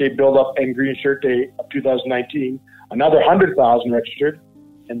Green Shirt Day build-up and Green Shirt Day of 2019, another 100,000 registered.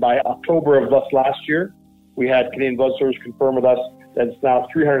 And by October of last year, we had Canadian Blood Service confirm with us that it's now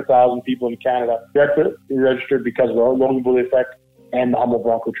 300,000 people in Canada directly registered because of the Logan Bully effect and the Humboldt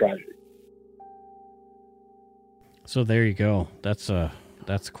Bronco tragedy. So there you go. That's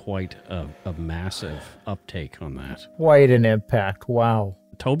quite a massive uptake on that. Quite an impact. Wow.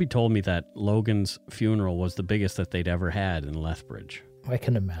 Toby told me that Logan's funeral was the biggest that they'd ever had in Lethbridge. I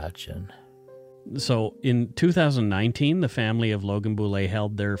can imagine. So in 2019, the family of Logan Boulet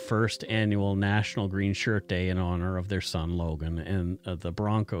held their first annual National Green Shirt Day in honor of their son Logan and the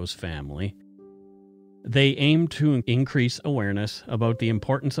Broncos family. They aimed to increase awareness about the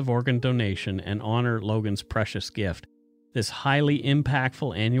importance of organ donation and honor Logan's precious gift. This highly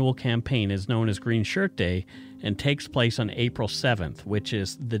impactful annual campaign is known as Green Shirt Day and takes place on April 7th, which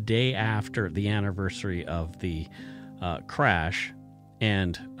is the day after the anniversary of the crash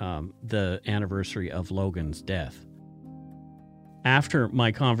and the anniversary of Logan's death. After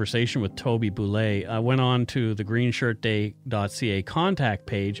my conversation with Toby Boulet, I went on to the greenshirtday.ca contact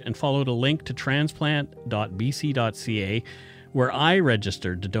page and followed a link to transplant.bc.ca where I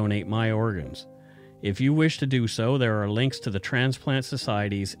registered to donate my organs. If you wish to do so, there are links to the transplant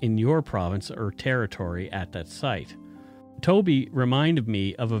societies in your province or territory at that site. Toby reminded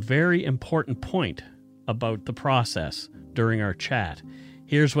me of a very important point about the process during our chat.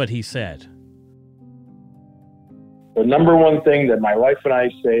 Here's what he said. The number one thing that my wife and I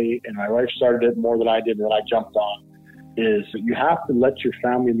say, and my wife started it more than I did when I jumped on, is that you have to let your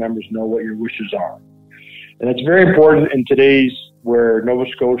family members know what your wishes are. And it's very important in today's where Nova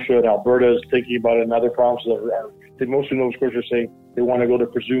Scotia and Alberta is thinking about it, and other provinces I think most of Nova Scotia are saying they want to go to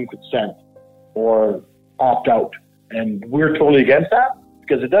presumed consent or opt out. And we're totally against that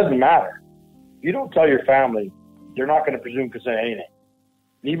because it doesn't matter. If you don't tell your family, they're not going to presume consent to anything.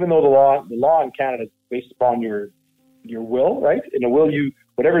 And even though the law in Canada is based upon your will, right? In a will,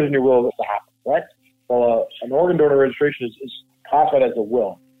 whatever's in your will has to happen, right? Well, an organ donor registration is classified as a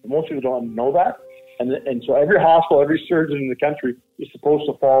will. And most people don't know that. And so every hospital, every surgeon in the country is supposed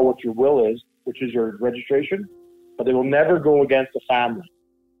to follow what your will is, which is your registration, but they will never go against the family.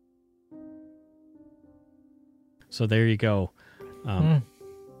 So there you go.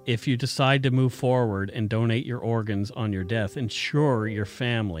 If you decide to move forward and donate your organs on your death, ensure your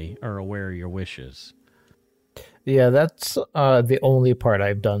family are aware of your wishes. Yeah, that's the only part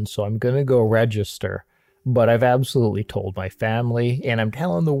I've done, so I'm going to go register. But I've absolutely told my family, and I'm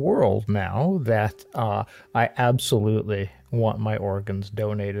telling the world now that I absolutely want my organs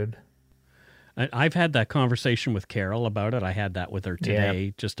donated. I've had that conversation with Carol about it. I had that with her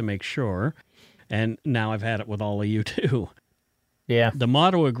today just to make sure. And now I've had it with all of you too. Yeah. The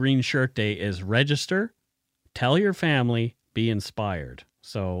motto of Green Shirt Day is register, tell your family, be inspired.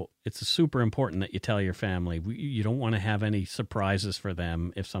 So it's super important that you tell your family. You don't want to have any surprises for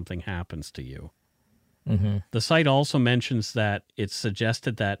them if something happens to you. Mm-hmm. The site also mentions that it's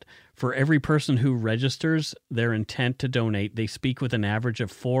suggested that for every person who registers their intent to donate, they speak with an average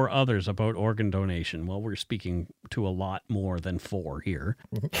of 4 others about organ donation. Well, we're speaking to a lot more than 4 here.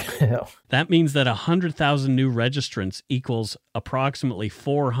 That means that 100,000 new registrants equals approximately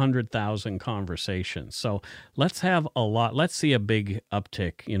 400,000 conversations. So let's have a lot. Let's see a big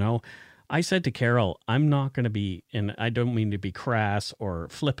uptick, you know. I said to Carol, I'm not going to be, and I don't mean to be crass or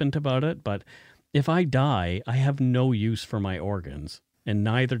flippant about it, but if I die, I have no use for my organs, and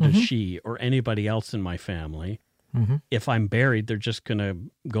neither does she or anybody else in my family. Mm-hmm. If I'm buried, they're just going to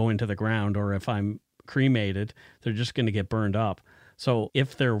go into the ground, or if I'm cremated, they're just going to get burned up. So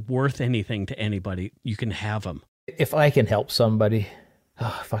if they're worth anything to anybody, you can have them. If I can help somebody,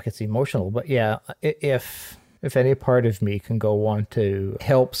 fuck, it's emotional, but yeah, if if any part of me can go on to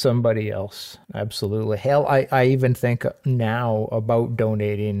help somebody else, absolutely. Hell, I even think now about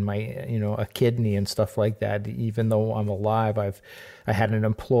donating my, a kidney and stuff like that. Even though I'm alive, I had an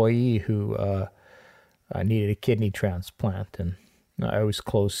employee who needed a kidney transplant, and I was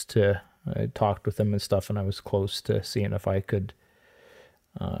close to. I talked with him and stuff, and I was close to seeing if I could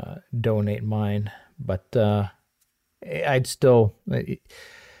donate mine. But I'd still. I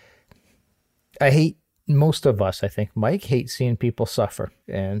hate. Most of us, I think, Mike, hate seeing people suffer.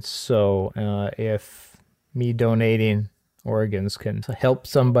 And so if me donating organs can help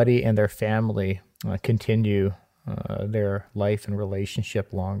somebody and their family continue their life and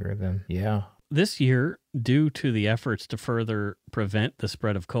relationship longer, then yeah. This year, due to the efforts to further prevent the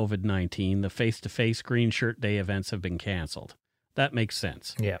spread of COVID-19, the face-to-face Green Shirt Day events have been canceled. That makes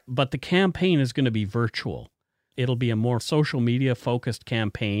sense. Yeah. But the campaign is going to be virtual. It'll be a more social media focused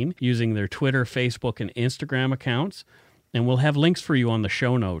campaign using their Twitter, Facebook, and Instagram accounts. And we'll have links for you on the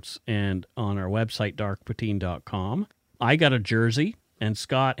show notes and on our website, darkpoutine.com. I got a jersey, and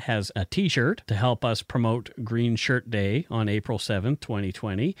Scott has a t-shirt to help us promote Green Shirt Day on April 7th,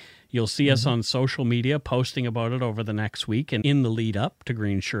 2020. You'll see us on social media posting about it over the next week and in the lead up to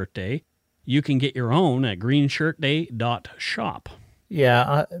Green Shirt Day. You can get your own at greenshirtday.shop.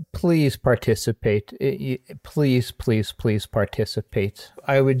 Yeah, please participate. Please participate.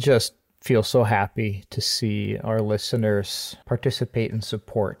 I would just feel so happy to see our listeners participate and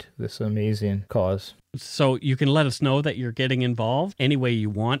support this amazing cause. So you can let us know that you're getting involved any way you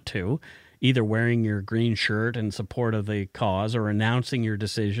want to, either wearing your green shirt in support of the cause or announcing your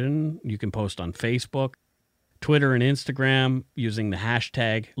decision. You can post on Facebook, Twitter, and Instagram using the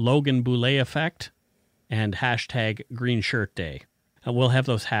hashtag Logan Boulet Effect and hashtag Green Shirt Day. We'll have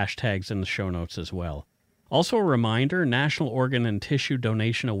those hashtags in the show notes as well. Also a reminder, National Organ and Tissue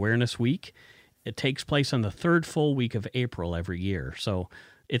Donation Awareness Week. It takes place on the third full week of April every year, so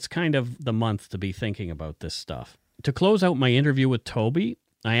it's kind of the month to be thinking about this stuff. To close out my interview with Toby,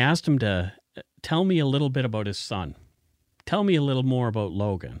 I asked him to tell me a little bit about his son. Tell me a little more about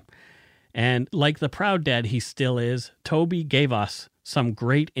Logan. And like the proud dad he still is, Toby gave us some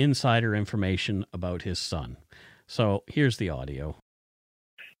great insider information about his son. So here's the audio.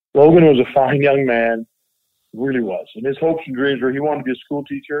 Logan was a fine young man, really was. And his hopes and dreams were he wanted to be a school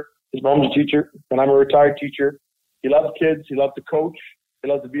teacher. His mom's a teacher, and I'm a retired teacher. He loved kids. He loved to coach. He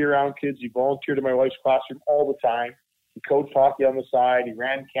loved to be around kids. He volunteered in my wife's classroom all the time. He coached hockey on the side. He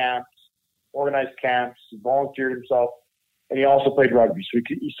ran camps, organized camps. He volunteered himself, and he also played rugby. So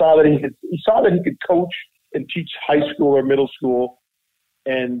he saw that he could coach and teach high school or middle school,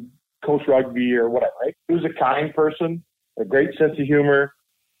 and coach rugby or whatever. Right? He was a kind person, a great sense of humor.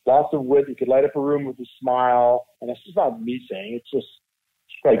 Lots of wit. He could light up a room with a smile. And that's just not me saying. It's just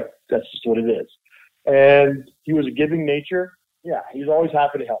like, that's just what it is. And he was a giving nature. Yeah, he was always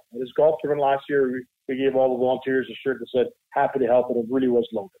happy to help. At his golf tournament last year, we gave all the volunteers a shirt that said, happy to help, and it really was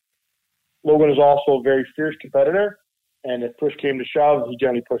Logan. Logan is also a very fierce competitor. And if push came to shove, he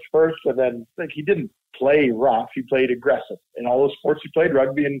generally pushed first. And then, he didn't play rough. He played aggressive. In all the sports he played,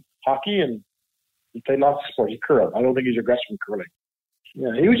 rugby and hockey, and he played lots of sports. He curled. I don't think he's aggressive in curling.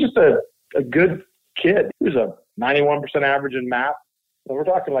 Yeah, he was just a good kid. He was a 91% average in math. And we're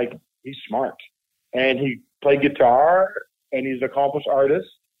talking like he's smart. And he played guitar, and he's an accomplished artist,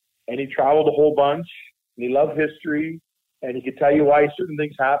 and he traveled a whole bunch, and he loved history, and he could tell you why certain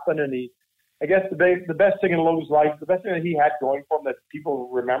things happen. And I guess the best thing in Logan's life, the best thing that he had going for him that people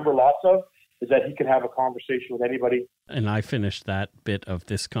remember lots of, is that he could have a conversation with anybody. And I finished that bit of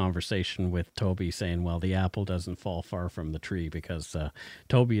this conversation with Toby saying, well, the apple doesn't fall far from the tree, because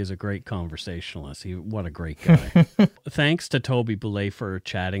Toby is a great conversationalist. What a great guy. Thanks to Toby Boulet for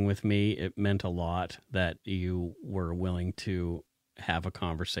chatting with me. It meant a lot that you were willing to have a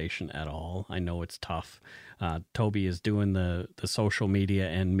conversation at all. I know it's tough. Toby is doing the social media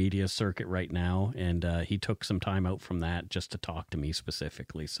and media circuit right now, and he took some time out from that just to talk to me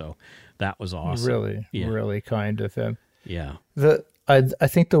specifically. So that was awesome. Really kind of him. Yeah. I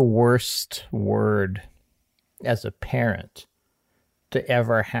think the worst word as a parent to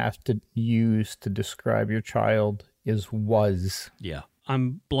ever have to use to describe your child is was. Yeah.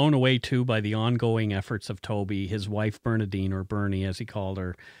 I'm blown away, too, by the ongoing efforts of Toby, his wife Bernadine, or Bernie as he called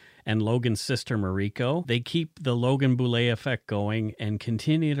her, and Logan's sister Mariko. They keep the Logan Boulet effect going and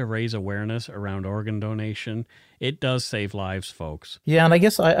continue to raise awareness around organ donation. It does save lives, folks. Yeah, and I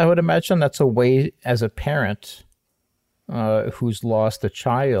guess I would imagine that's a way, as a parent who's lost a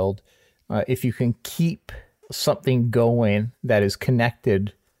child, if you can keep something going that is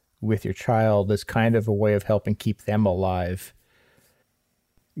connected with your child, is kind of a way of helping keep them alive.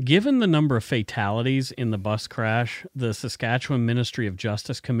 Given the number of fatalities in the bus crash, the Saskatchewan Ministry of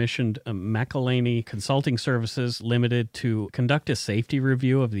Justice commissioned McElhaney Consulting Services Limited to conduct a safety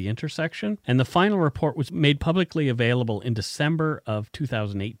review of the intersection, and the final report was made publicly available in December of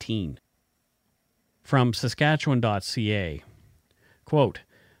 2018. From Saskatchewan.ca, quote,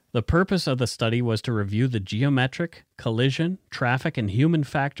 "The purpose of the study was to review the geometric, collision, traffic, and human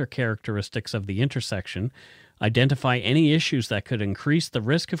factor characteristics of the intersection, identify any issues that could increase the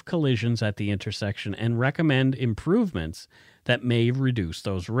risk of collisions at the intersection, and recommend improvements that may reduce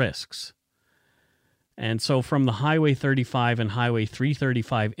those risks." And so from the Highway 35 and Highway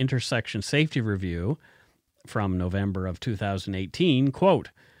 335 intersection safety review from November of 2018, quote,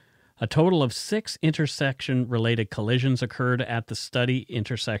 "A total of 6 intersection-related collisions occurred at the study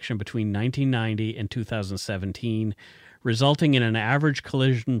intersection between 1990 and 2017, resulting in an average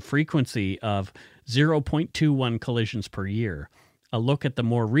collision frequency of 0.21 collisions per year. A look at the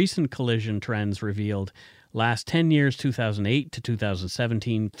more recent collision trends revealed last 10 years, 2008 to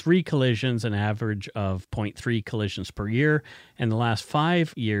 2017, 3 collisions, an average of 0.3 collisions per year, and the last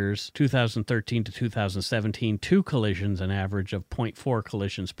 5 years, 2013 to 2017, 2 collisions, an average of 0.4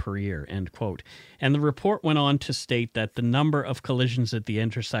 collisions per year," end quote. And the report went on to state that the number of collisions at the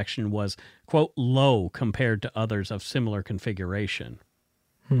intersection was, quote, "low compared to others of similar configuration."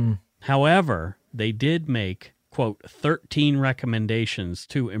 However, they did make, quote, 13 recommendations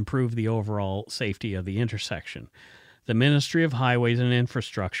to improve the overall safety of the intersection. The Ministry of Highways and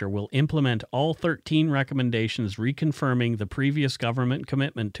Infrastructure will implement all 13 recommendations, reconfirming the previous government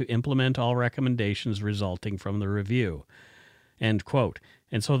commitment to implement all recommendations resulting from the review, end quote.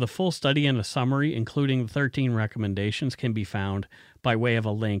 And so the full study and a summary, including the 13 recommendations, can be found by way of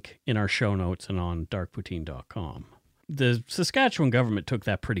a link in our show notes and on darkpoutine.com. The Saskatchewan government took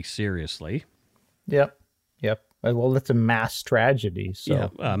that pretty seriously. Yep. Well, it's a mass tragedy. So.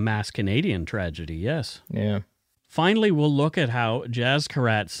 Yeah, a mass Canadian tragedy, yes. Yeah. Finally, we'll look at how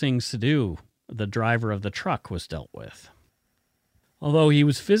Jaskarat Singh Sidhu, the driver of the truck, was dealt with. Although he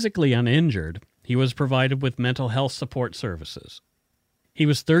was physically uninjured, he was provided with mental health support services. He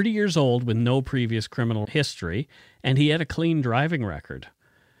was 30 years old with no previous criminal history, and he had a clean driving record.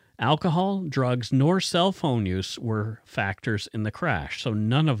 Alcohol, drugs, nor cell phone use were factors in the crash, so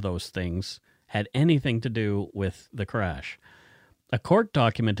none of those things had anything to do with the crash. A court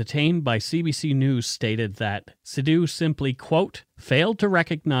document obtained by CBC News stated that Sidhu simply, quote, "failed to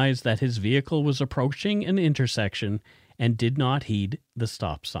recognize that his vehicle was approaching an intersection and did not heed the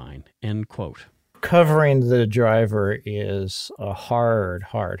stop sign," end quote. Covering the driver is a hard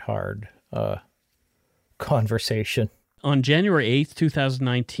conversation. On January 8th,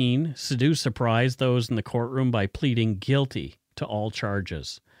 2019, Sidhu surprised those in the courtroom by pleading guilty to all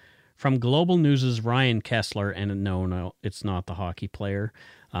charges. From Global News' Ryan Kessler, and no, it's not the hockey player,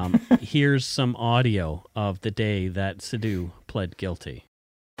 here's some audio of the day that Sidhu pled guilty.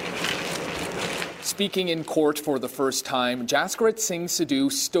 Speaking in court for the first time, Jaskarat Singh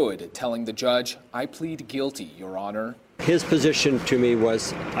Sidhu stood, telling the judge, "I plead guilty, Your Honor." His position to me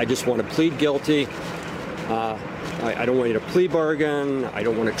was, I just want to plead guilty. I don't want you to plea bargain. I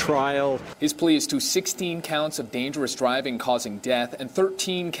don't want a trial. His plea is to 16 counts of dangerous driving causing death and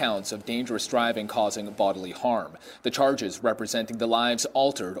 13 counts of dangerous driving causing bodily harm. The charges representing the lives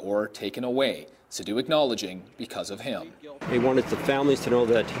altered or taken away. Sidhu acknowledging because of him. He wanted the families to know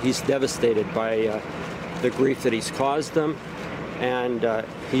that he's devastated by the grief that he's caused them, and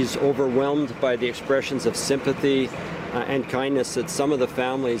he's overwhelmed by the expressions of sympathy and kindness that some of the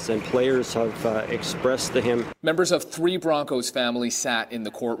families and players have expressed to him. Members of 3 Broncos families sat in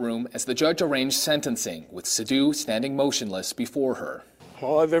the courtroom as the judge arranged sentencing, with Sidhu standing motionless before her.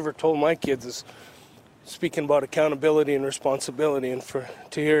 All I've ever told my kids is speaking about accountability and responsibility, and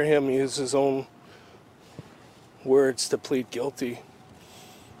to hear him use his own words to plead guilty,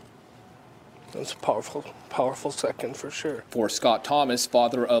 that's a powerful second for sure. For Scott Thomas,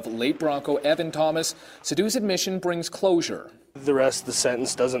 father of late Bronco Evan Thomas, Sidhu's admission brings closure. The rest of the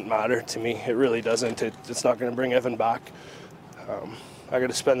sentence doesn't matter to me. It really doesn't. It's not going to bring Evan back. I got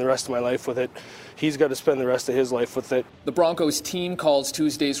to spend the rest of my life with it. He's got to spend the rest of his life with it. The Broncos team calls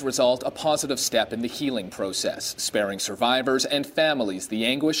Tuesday's result a positive step in the healing process, sparing survivors and families the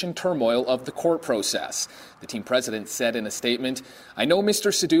anguish and turmoil of the court process. The team president said in a statement, "I know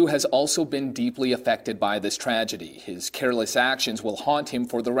Mr. Sidhu has also been deeply affected by this tragedy. His careless actions will haunt him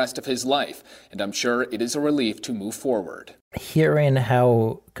for the rest of his life, and I'm sure it is a relief to move forward." Hearing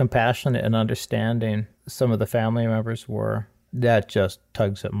how compassionate and understanding some of the family members were, that just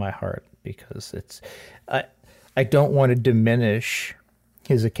tugs at my heart, because I don't want to diminish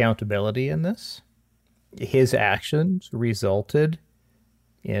his accountability in this. His actions resulted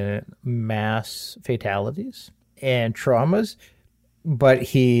in mass fatalities and traumas, but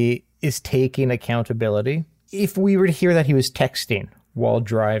he is taking accountability. If we were to hear that he was texting while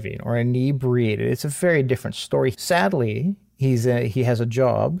driving or inebriated, it's a very different story. Sadly, he has a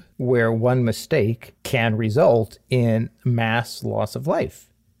job where one mistake can result in mass loss of life.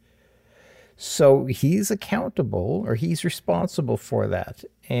 So he's accountable, or he's responsible for that.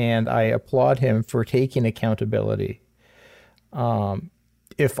 And I applaud him for taking accountability.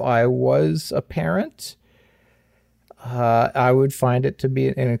 If I was a parent, I would find it to be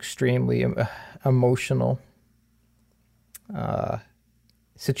an extremely emotional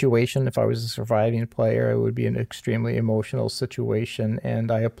situation. If I was a surviving player, it would be an extremely emotional situation. And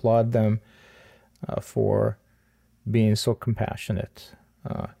I applaud them for being so compassionate.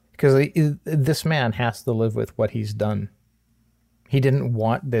 Because this man has to live with what he's done. He didn't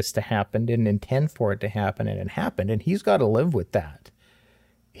want this to happen, didn't intend for it to happen, and it happened, and he's got to live with that.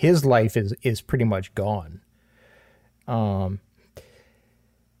 His life is pretty much gone.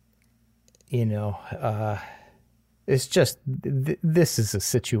 It's just, this is a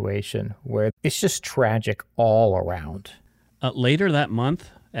situation where it's just tragic all around. Later that month,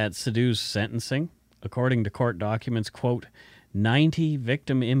 at Sidhu's sentencing, according to court documents, quote, 90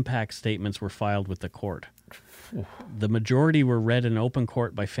 victim impact statements were filed with the court. The majority were read in open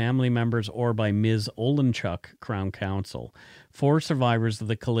court by family members or by Ms. Olenchuk, Crown Counsel. 4 survivors of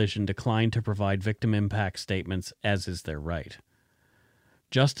the collision declined to provide victim impact statements, as is their right.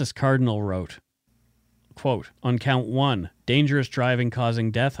 Justice Cardinal wrote, quote, on count 1, dangerous driving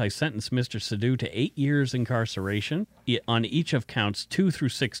causing death, I sentence Mr. Sidhu to 8 years incarceration. On each of counts 2 through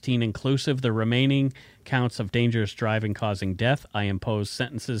 16 inclusive, the remaining counts of dangerous driving causing death, I impose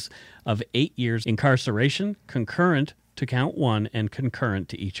sentences of 8 years incarceration, concurrent to count 1 and concurrent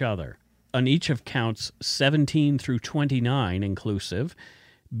to each other. On each of counts 17 through 29 inclusive,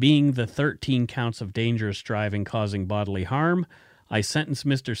 being the 13 counts of dangerous driving causing bodily harm, I sentence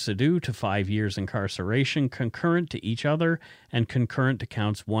Mr. Sidhu to 5 years incarceration, concurrent to each other, and concurrent to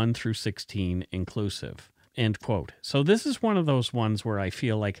counts 1 through 16 inclusive. End quote. So this is one of those ones where I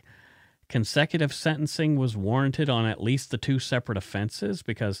feel like consecutive sentencing was warranted on at least the 2 separate offenses,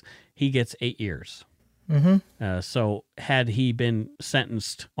 because he gets 8 years. Mm-hmm. So had he been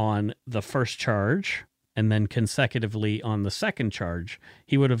sentenced on the first charge and then consecutively on the second charge,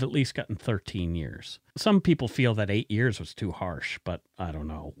 he would have at least gotten 13 years. Some people feel that 8 years was too harsh, but I don't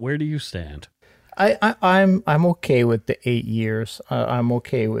know. Where do you stand? I'm okay with the 8 years. I'm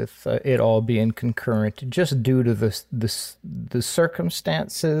okay with it all being concurrent, just due to the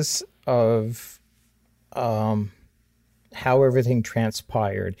circumstances of how everything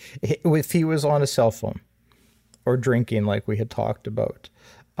transpired. If he was on a cell phone or drinking, like we had talked about,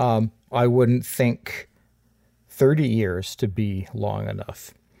 I wouldn't think 30 years to be long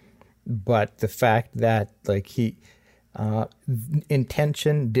enough. But the fact that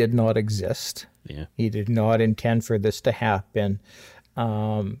intention did not exist. Yeah. He did not intend for this to happen.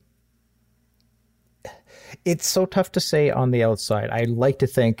 It's so tough to say on the outside. I'd like to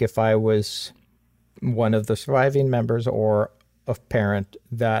think if I was one of the surviving members or a parent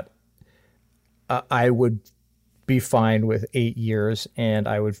that I would be fine with 8 years and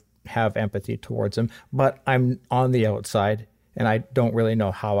I would have empathy towards him. But I'm on the outside and I don't really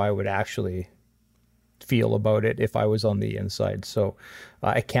know how I would actually feel about it if I was on the inside. So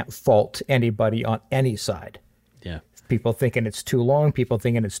I can't fault anybody on any side. Yeah. People thinking it's too long, people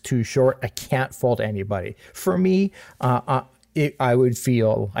thinking it's too short. I can't fault anybody. For me, I would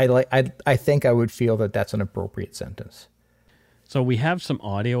feel, I think I would feel that that's an appropriate sentence. So we have some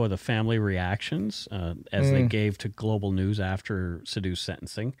audio of the family reactions as they gave to Global News after Sidhu's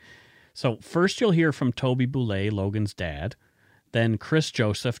sentencing. So first you'll hear from Toby Boulay, Logan's dad, then Chris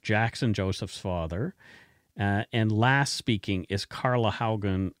Joseph, Jackson Joseph's father, and last speaking is Carla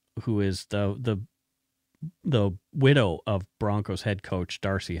Haugen, who is the widow of Broncos head coach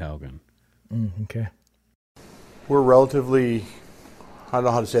Darcy Haugen. Okay. We're relatively, I don't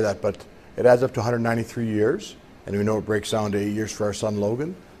know how to say that, but it adds up to 193 years. And we know it breaks down to 8 years for our son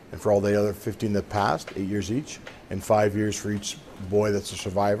Logan, and for all the other 15 that passed, 8 years each, and 5 years for each boy that's a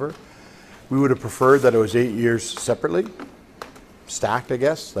survivor. We would have preferred that it was 8 years separately, stacked, I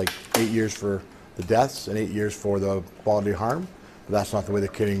guess, like 8 years for the deaths and 8 years for the bodily harm. But that's not the way the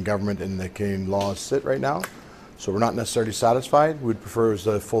Canadian government and the Canadian laws sit right now. So we're not necessarily satisfied. We'd prefer it was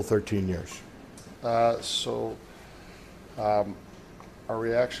the full 13 years. Our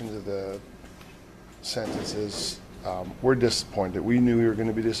reaction to the sentences, we're disappointed. We knew we were going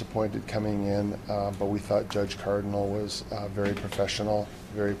to be disappointed coming in, but we thought Judge Cardinal was very professional,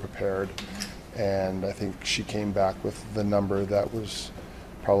 very prepared, and I think she came back with the number that was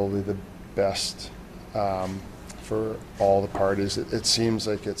probably the best for all the parties. It seems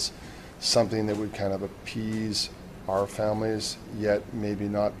like it's something that would kind of appease our families, yet maybe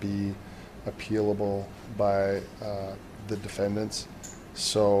not be appealable by the defendants.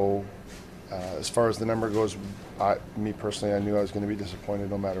 So as far as the number goes, me personally, I knew I was going to be disappointed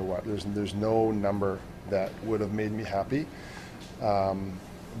no matter what. There's no number that would have made me happy,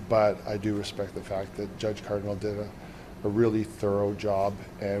 but I do respect the fact that Judge Cardinal did a really thorough job,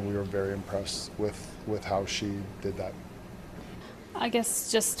 and we were very impressed with how she did that. I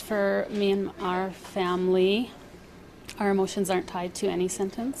guess just for me and our family, our emotions aren't tied to any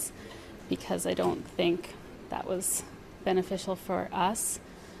sentence, because I don't think that was beneficial for us,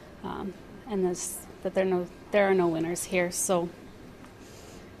 and there are no winners here. So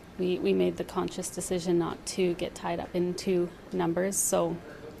we made the conscious decision not to get tied up into numbers. So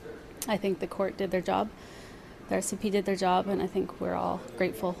I think the court did their job, the RCP did their job, and I think we're all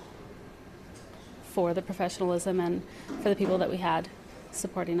grateful for the professionalism and for the people that we had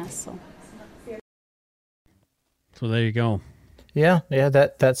supporting us. So there you go. Yeah,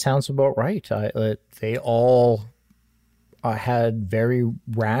 that sounds about right. They all had very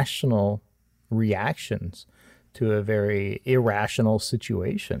rational reactions to a very irrational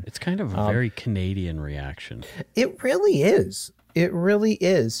situation. It's kind of a very Canadian reaction. It really is. It really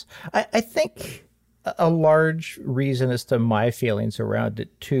is. I think a large reason as to my feelings around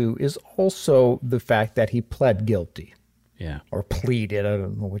it, too, is also the fact that he pled guilty. Yeah. Or pleaded. I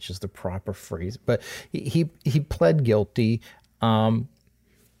don't know which is the proper phrase. But he pled guilty.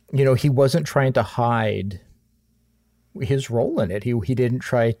 He wasn't trying to hide his role in it. He didn't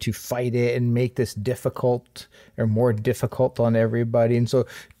try to fight it and make this difficult or more difficult on everybody. And so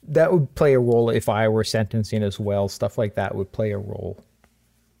that would play a role if I were sentencing as well. Stuff like that would play a role.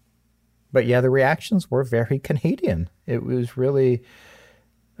 But yeah, the reactions were very Canadian. It was really,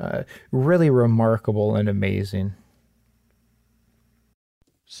 really remarkable and amazing.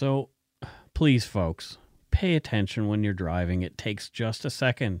 So please, folks, pay attention when you're driving. It takes just a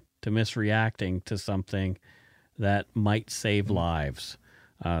second to miss reacting to something that might save lives.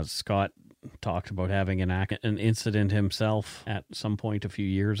 Scott talked about having an incident himself at some point a few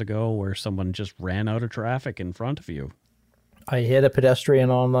years ago where someone just ran out of traffic in front of you. I hit a pedestrian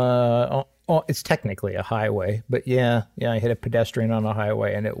on it's technically a highway, but yeah, I hit a pedestrian on a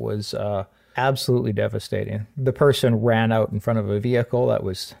highway, and it was absolutely devastating. The person ran out in front of a vehicle that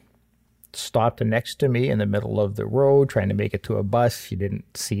was stopped next to me in the middle of the road, trying to make it to a bus. She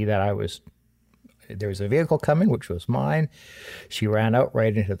didn't see that there was a vehicle coming, which was mine. She ran out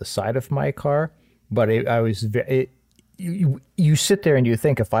right into the side of my car. But you sit there and you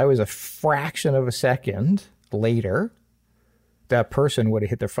think, if I was a fraction of a second later, that person would have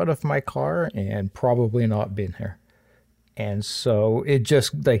hit the front of my car and probably not been here. And so it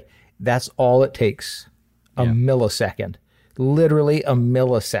just, that's all it takes. A millisecond. Literally a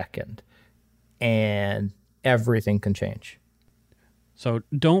millisecond. And everything can change. So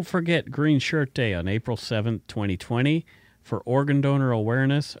don't forget Green Shirt Day on April 7th, 2020 for organ donor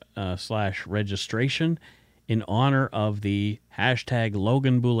awareness / registration in honor of the hashtag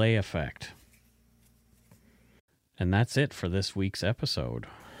Logan Boulet effect. And that's it for this week's episode.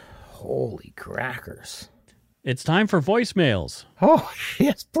 Holy crackers. It's time for voicemails. Oh,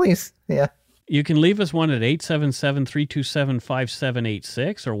 yes, please. Yeah. You can leave us one at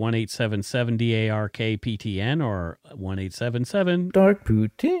 877-327-5786 or 1-877-DARK-PTN or 1-877 Dark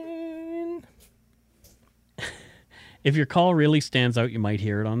Poutine. If your call really stands out, you might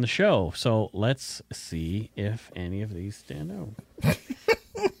hear it on the show. So let's see if any of these stand out.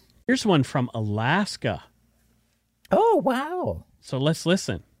 Here's one from Alaska. Oh, wow. So let's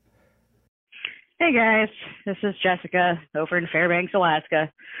listen. Hey guys, this is Jessica over in Fairbanks,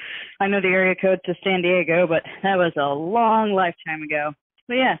 Alaska. I know the area code to San Diego, but that was a long lifetime ago.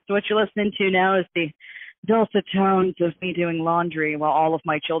 But yeah, so what you're listening to now is the dulcet tones of me doing laundry while all of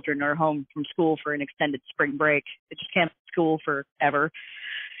my children are home from school for an extended spring break. They just canceled school forever.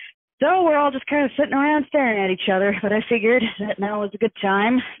 So we're all just kind of sitting around staring at each other, but I figured that now was a good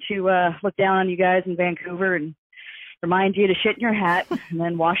time to look down on you guys in Vancouver and remind you to shit in your hat and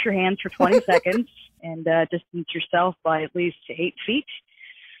then wash your hands for 20 seconds and distance yourself by at least 8 feet.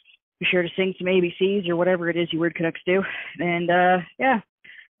 Be sure to sing some ABCs or whatever it is you weird Canucks do. And yeah,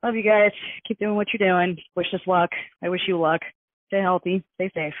 love you guys. Keep doing what you're doing. Wish us luck. I wish you luck. Stay healthy.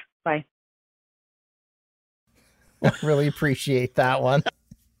 Stay safe. Bye. I really appreciate that one.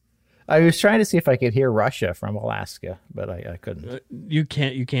 I was trying to see if I could hear Russia from Alaska, but I couldn't. You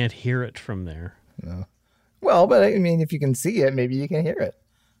can't hear it from there. No. Well, but I mean, if you can see it, maybe you can hear it.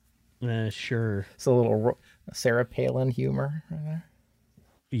 Sure. It's a little Sarah Palin humor right there.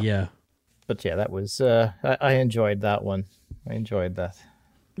 Yeah. But yeah, that was I enjoyed that one. I enjoyed that.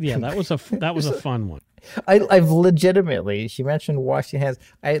 Yeah, that was a fun one. I've legitimately, she mentioned washing hands.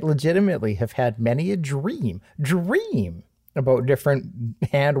 I legitimately have had many a dream about different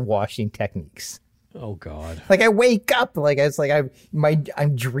hand washing techniques. Oh God! Like I wake up, like it's like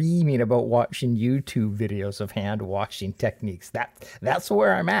I'm dreaming about watching YouTube videos of hand washing techniques. That's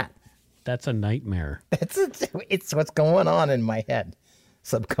where I'm at. That's a nightmare. It's what's going on in my head,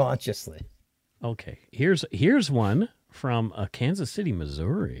 subconsciously. Okay, here's one from Kansas City,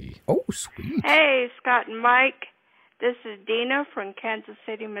 Missouri. Oh, sweet. Hey, Scott and Mike. This is Dina from Kansas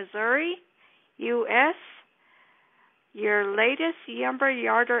City, Missouri, U.S. Your latest Yumber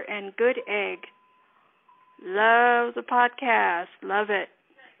Yarder and good egg. Love the podcast. Love it.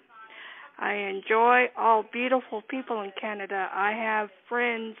 I enjoy all beautiful people in Canada. I have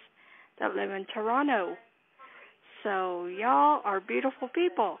friends that live in Toronto. So y'all are beautiful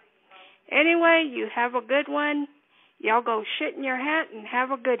people. Anyway, you have a good one. Y'all go shit in your hat and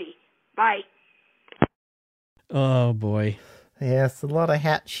have a goodie. Bye. Oh, boy. Yeah, it's a lot of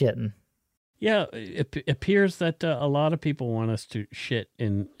hat shitting. Yeah, it appears that a lot of people want us to shit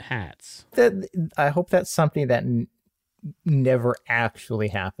in hats. I hope that's something that never actually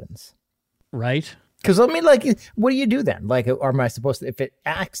happens. Right? Because, I mean, like, what do you do then? Like, or am I supposed to, if it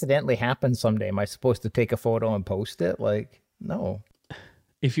accidentally happens someday, am I supposed to take a photo and post it? Like, no.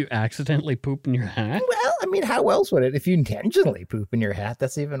 If you accidentally poop in your hat? Well, I mean, how else would it? If you intentionally poop in your hat,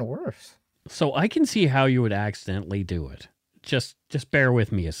 that's even worse. So I can see how you would accidentally do it. Just bear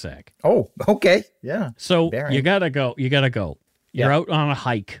with me a sec. Oh, okay. Yeah. So you gotta go. You're out on a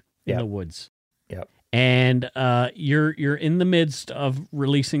hike in the woods. Yep. And you're in the midst of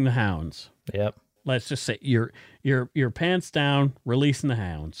releasing the hounds. Yep. Let's just say you're pants down, releasing the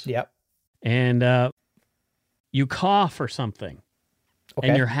hounds. Yep. And you cough or something. Okay.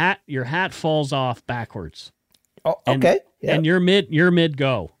 And your hat falls off backwards. Oh, okay. Yep. And you're mid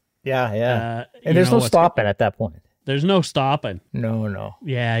go. Yeah. And there's no stopping at that point. There's no stopping. No.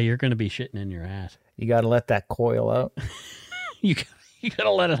 Yeah, you're going to be shitting in your hat. You got to let that coil out. you got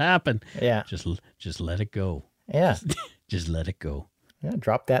to let it happen. Yeah. Just let it go. Yeah. Just let it go. Yeah,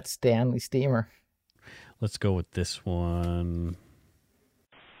 drop that Stanley steamer. Let's go with this one.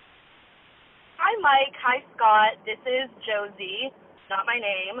 Hi, Mike. Hi, Scott. This is Josie. Not my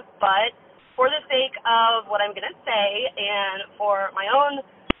name, but for the sake of what I'm going to say and for my own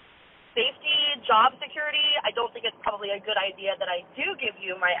safety, job security, I don't think it's probably a good idea that I do give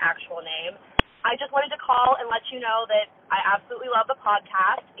you my actual name. I just wanted to call and let you know that I absolutely love the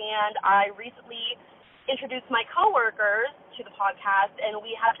podcast, and I recently introduced my coworkers to the podcast, and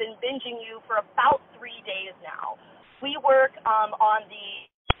we have been binging you for about 3 days now. We work on the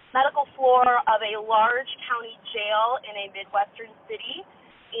medical floor of a large county jail in a Midwestern city,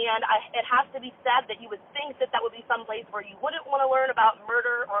 and it has to be said that you would think that would be someplace where you wouldn't want to learn about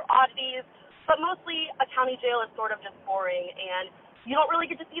murder or oddities, but mostly a county jail is sort of just boring, and you don't really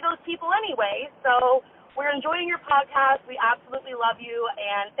get to see those people anyway. So we're enjoying your podcast. We absolutely love you,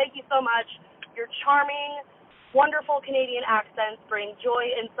 and thank you so much. Your charming, wonderful Canadian accents bring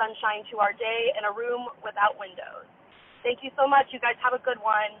joy and sunshine to our day in a room without windows. Thank you so much. You guys have a good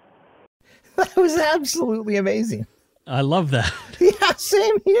one. That was absolutely amazing. I love that. Yeah,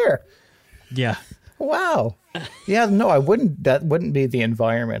 same here. Yeah. Wow. Yeah, no, I wouldn't. That wouldn't be the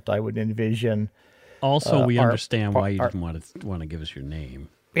environment I would envision. Also, we understand why you didn't want to give us your name.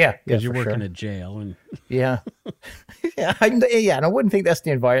 Yeah, because you're working at jail, and yeah, and I wouldn't think that's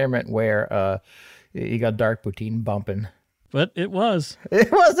the environment where you got Dark Poutine bumping. But it was.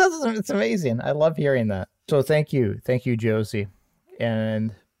 It was. It's amazing. I love hearing that. So thank you, Josie,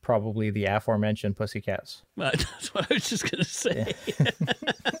 and probably the aforementioned Pussycats. That's what I was just gonna say. Yeah.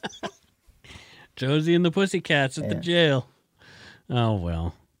 Josie and the Pussycats at the jail. Oh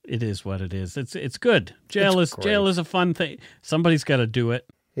well, it is what it is. It's good. Jail is a fun thing. Somebody's got to do it.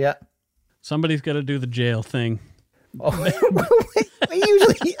 Yeah. Somebody's got to do the jail thing. Oh,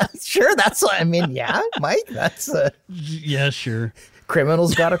 usually, sure. That's what I mean. Yeah, Mike. That's yeah, sure.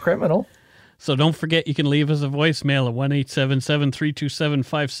 Criminal's got a criminal. So don't forget, you can leave us a voicemail at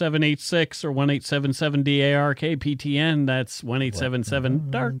 1-877-327-5786 or 1-877-DARK-PTN. That's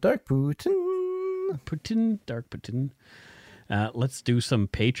 1-877-DARK. Dark Putin. Dark Putin. Let's do some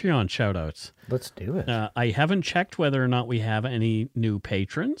Patreon shout-outs. Let's do it. I haven't checked whether or not we have any new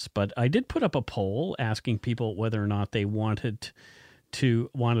patrons, but I did put up a poll asking people whether or not they wanted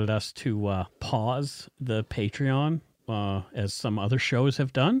us to pause the Patreon as some other shows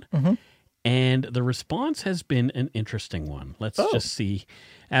have done. Mm-hmm. And the response has been an interesting one. Let's just see.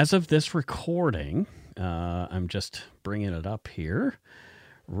 As of this recording, I'm just bringing it up here.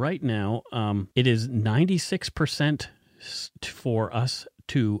 right now, it is 96% for us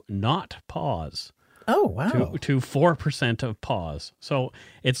to not pause. Oh, wow. To 4% of pause. So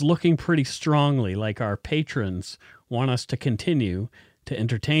it's looking pretty strongly like our patrons want us to continue to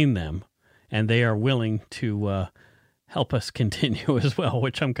entertain them, and they are willing to help us continue as well,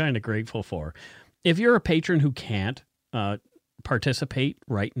 which I'm kind of grateful for. If you're a patron who can't participate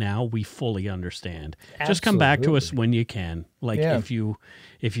right now, we fully understand. Absolutely. Just come back to us when you can. Like if you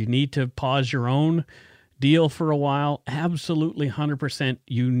need to pause your own deal for a while, absolutely 100%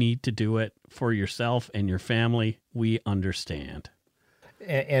 you need to do it for yourself and your family. We understand.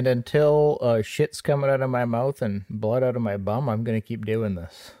 And until shit's coming out of my mouth and blood out of my bum, I'm going to keep doing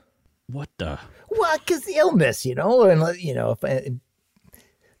this. What the? Well, because the illness, and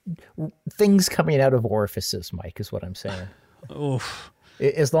things coming out of orifices, Mike, is what I'm saying. Oof.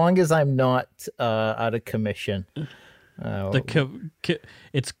 As long as I'm not out of commission.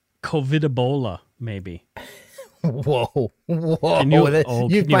 It's COVID Ebola, maybe. Whoa. Can you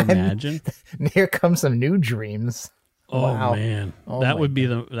imagine? Here come some new dreams. Oh, wow. Man. That would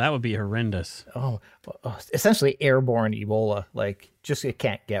be horrendous. Oh, essentially airborne Ebola. Like, just it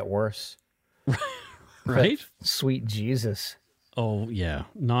can't get worse. Right? Sweet Jesus. Oh, yeah.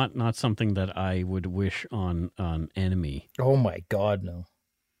 Not something that I would wish on an enemy. Oh, my God, no.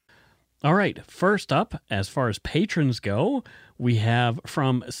 All right. First up, as far as patrons go, we have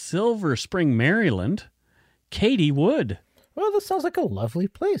from Silver Spring, Maryland, Katie Wood. Well, that sounds like a lovely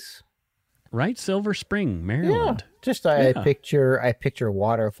place. Right? Silver Spring, Maryland. Yeah. Just I picture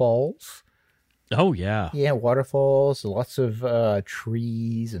waterfalls. Oh, yeah. Yeah, waterfalls, lots of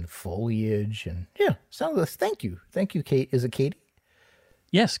trees and foliage. And yeah, thank you. Thank you, Kate. Is it Katie?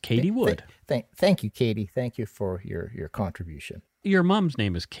 Yes, Katie Wood. Thank you, Katie. Thank you for your contribution. Your mom's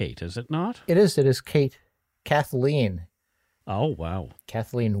name is Kate, is it not? It is. It is Kate. Kathleen. Oh, wow.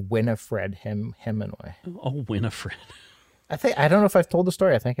 Kathleen Winifred Hemingway. Oh, Winifred. I don't know if I've told the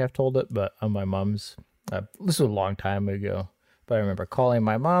story. I think I've told it, but on my mom's, this was a long time ago, but I remember calling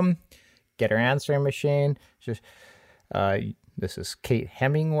my mom, get her answering machine. She's, this is Kate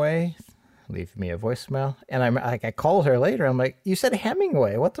Hemingway. Leave me a voicemail. And I called her later. I'm like, you said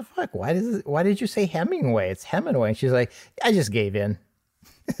Hemingway. What the fuck? Why did you say Hemingway? It's Hemingway. And she's like, I just gave in.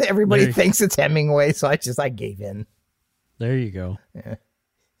 Everybody thinks it's Hemingway, so I gave in. There you go. Yeah.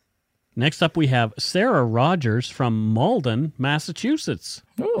 Next up, we have Sarah Rogers from Malden, Massachusetts.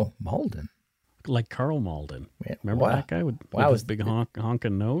 Oh, Malden. Like Carl Malden. Yeah. Remember that guy with his big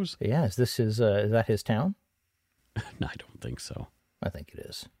honking nose? Yeah, is that his town? No, I don't think so. I think it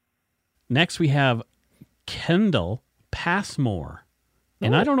is. Next, we have Kendall Passmore.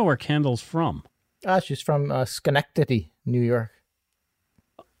 And I don't know where Kendall's from. She's from Schenectady, New York.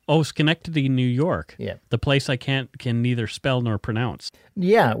 Oh, Schenectady, New York. Yeah. The place I can neither spell nor pronounce.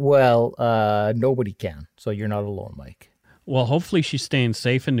 Yeah, well, nobody can. So you're not alone, Mike. Well, hopefully she's staying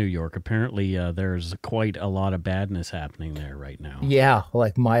safe in New York. Apparently, there's quite a lot of badness happening there right now. Yeah,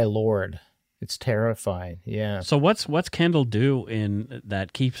 like my Lord. It's terrifying. Yeah. So what's Kendall do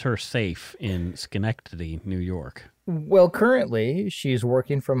that keeps her safe in Schenectady, New York? Well, currently she's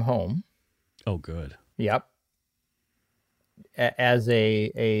working from home. Oh, good. Yep. As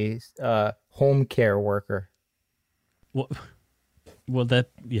a home care worker. Well,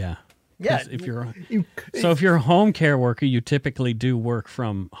 yeah. Yeah. If you're a home care worker, you typically do work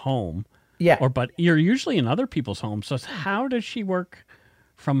from home. Yeah. But you're usually in other people's homes. So how does she work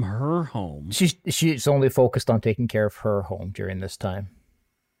from her home? She's only focused on taking care of her home during this time.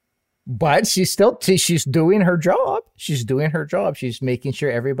 But she's doing her job. She's doing her job. She's making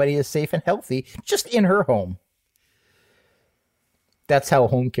sure everybody is safe and healthy just in her home. That's how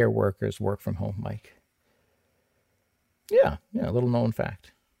home care workers work from home, Mike. Yeah, a little known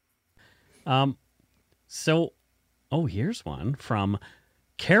fact. Here's one from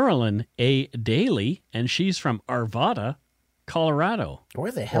Carolyn A. Daly, and she's from Arvada, Colorado.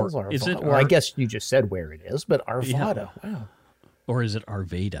 Where the hell's Arvada? Well, I guess you just said where it is, but Arvada, wow. Or is it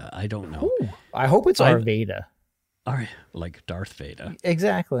Arvada? I don't know. Ooh, I hope it's Arvada. Like Darth Vader.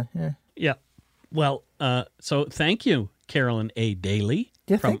 Exactly, yeah. Yeah. Well, so thank you, Carolyn A. Daly.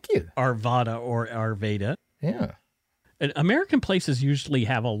 Yeah, from thank you. Arvada or Arvada. Yeah. And American places usually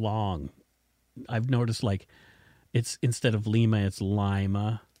have a long. I've noticed, like, it's instead of Lima, it's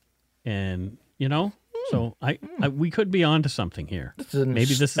Lima, and so we could be onto something here.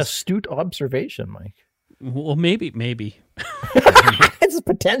 Maybe this is astute observation, Mike. Well, maybe.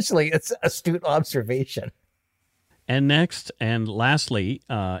 It's astute observation. And next and lastly,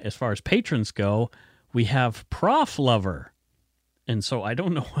 as far as patrons go, we have Prof Lover. And so I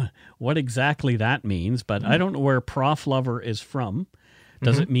don't know what exactly that means, but I don't know where Prof Lover is from.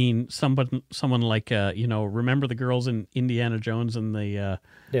 Does it mean someone like, remember the girls in Indiana Jones and the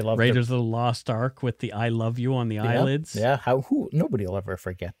Raiders of the Lost Ark with the I love you on the eyelids? Yeah, nobody will ever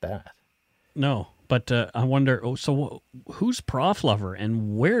forget that. No, but I wonder, who's Prof Lover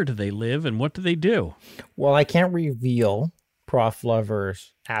and where do they live and what do they do? Well, I can't reveal Prof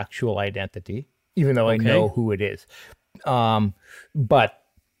Lover's actual identity, even though I know who it is. But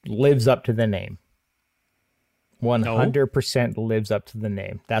lives up to the name. 100% lives up to the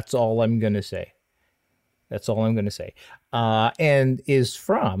name. That's all I'm going to say. And is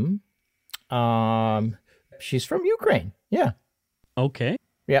from, she's from Ukraine. Yeah. Okay.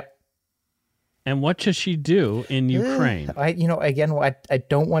 Yep. And what does she do in Ukraine? I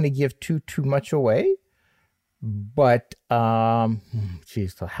don't want to give too much away, but,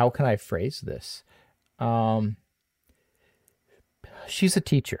 geez, how can I phrase this? She's a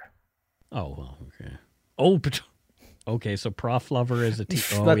teacher. Oh, well, okay. Oh, but okay, so Prof Lover is a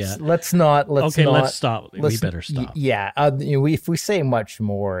teacher. Oh, let's stop. We better stop. Yeah, if we say much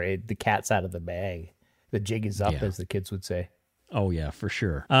more, the cat's out of the bag. The jig is up, as the kids would say. Oh, yeah, for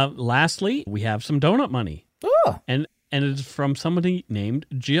sure. Lastly, we have some donut money. Oh. And it's from somebody named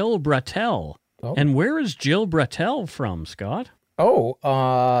Jill Brattel. Oh. And where is Jill Brattel from, Scott? Oh,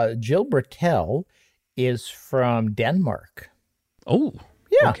 Jill Brattel is from Denmark. Oh,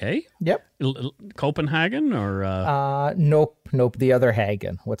 yeah. Okay. Yep. Copenhagen or? Nope. The other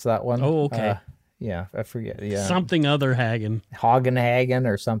Hagen. What's that one? Oh, okay. Yeah, I forget. Yeah, something other Hagen. Hagen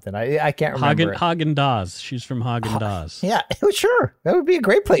or something. I can't remember. Häagen-Dazs. She's from Häagen-Dazs. Yeah, sure. That would be a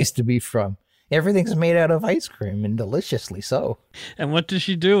great place to be from. Everything's made out of ice cream and deliciously so. And what does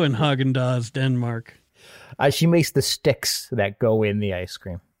she do in Häagen-Dazs, Denmark? She makes the sticks that go in the ice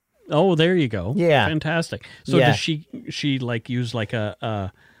cream. Oh, there you go. Yeah. Fantastic. So does she like use like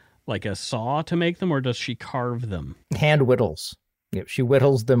a saw to make them, or does she carve them? Hand whittles. Yep, she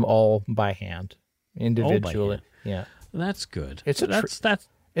whittles them all by hand, individually. Yeah. That's good. It's a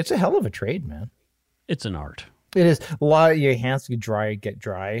hell of a trade, man. It's an art. It is. A lot of your hands get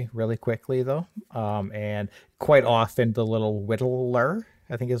dry really quickly though. And quite often the little whittler,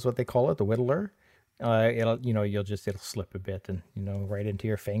 I think is what they call it, the whittler. It'll slip a bit and, right into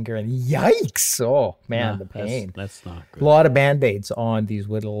your finger and yikes. Oh man, the pain. That's not good. A lot of Band-Aids on these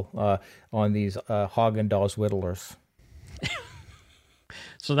Häagen-Dazs whittlers.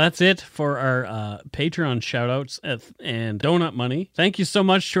 So that's it for our Patreon shout-outs and donut money. Thank you so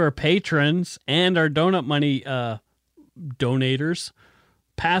much to our patrons and our donut money donators,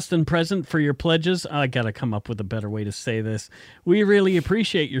 past and present, for your pledges. I got to come up with a better way to say this. We really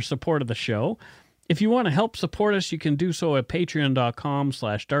appreciate your support of the show. If you want to help support us, you can do so at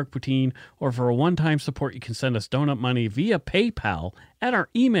patreon.com/darkpoutine, or for a one-time support, you can send us donut money via PayPal at our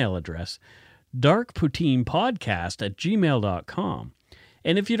email address, darkpoutinepodcast@gmail.com.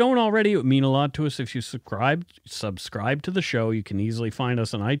 And if you don't already, it would mean a lot to us if you subscribe to the show. You can easily find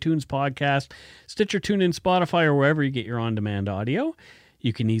us on iTunes Podcast, Stitcher, TuneIn, Spotify, or wherever you get your on-demand audio.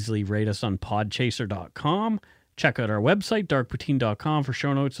 You can easily rate us on podchaser.com. Check out our website, darkpoutine.com, for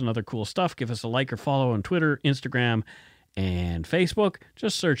show notes and other cool stuff. Give us a like or follow on Twitter, Instagram, and Facebook.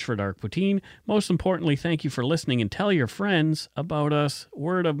 Just search for Dark Poutine. Most importantly, thank you for listening, and tell your friends about us.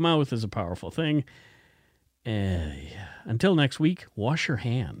 Word of mouth is a powerful thing. Until next week, wash your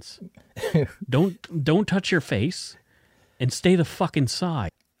hands. Don't touch your face, and stay the fuck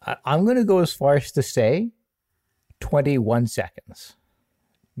inside. I'm going to go as far as to say 21 seconds.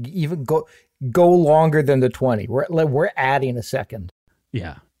 Even go longer than the 20. We're adding a second.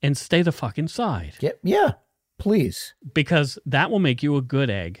 Yeah, and stay the fuck inside. Yeah, please. Because that will make you a good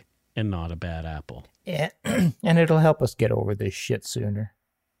egg and not a bad apple. Yeah, and it'll help us get over this shit sooner.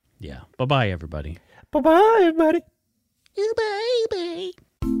 Yeah. Bye-bye, everybody. Bye-bye, everybody. Bye-bye.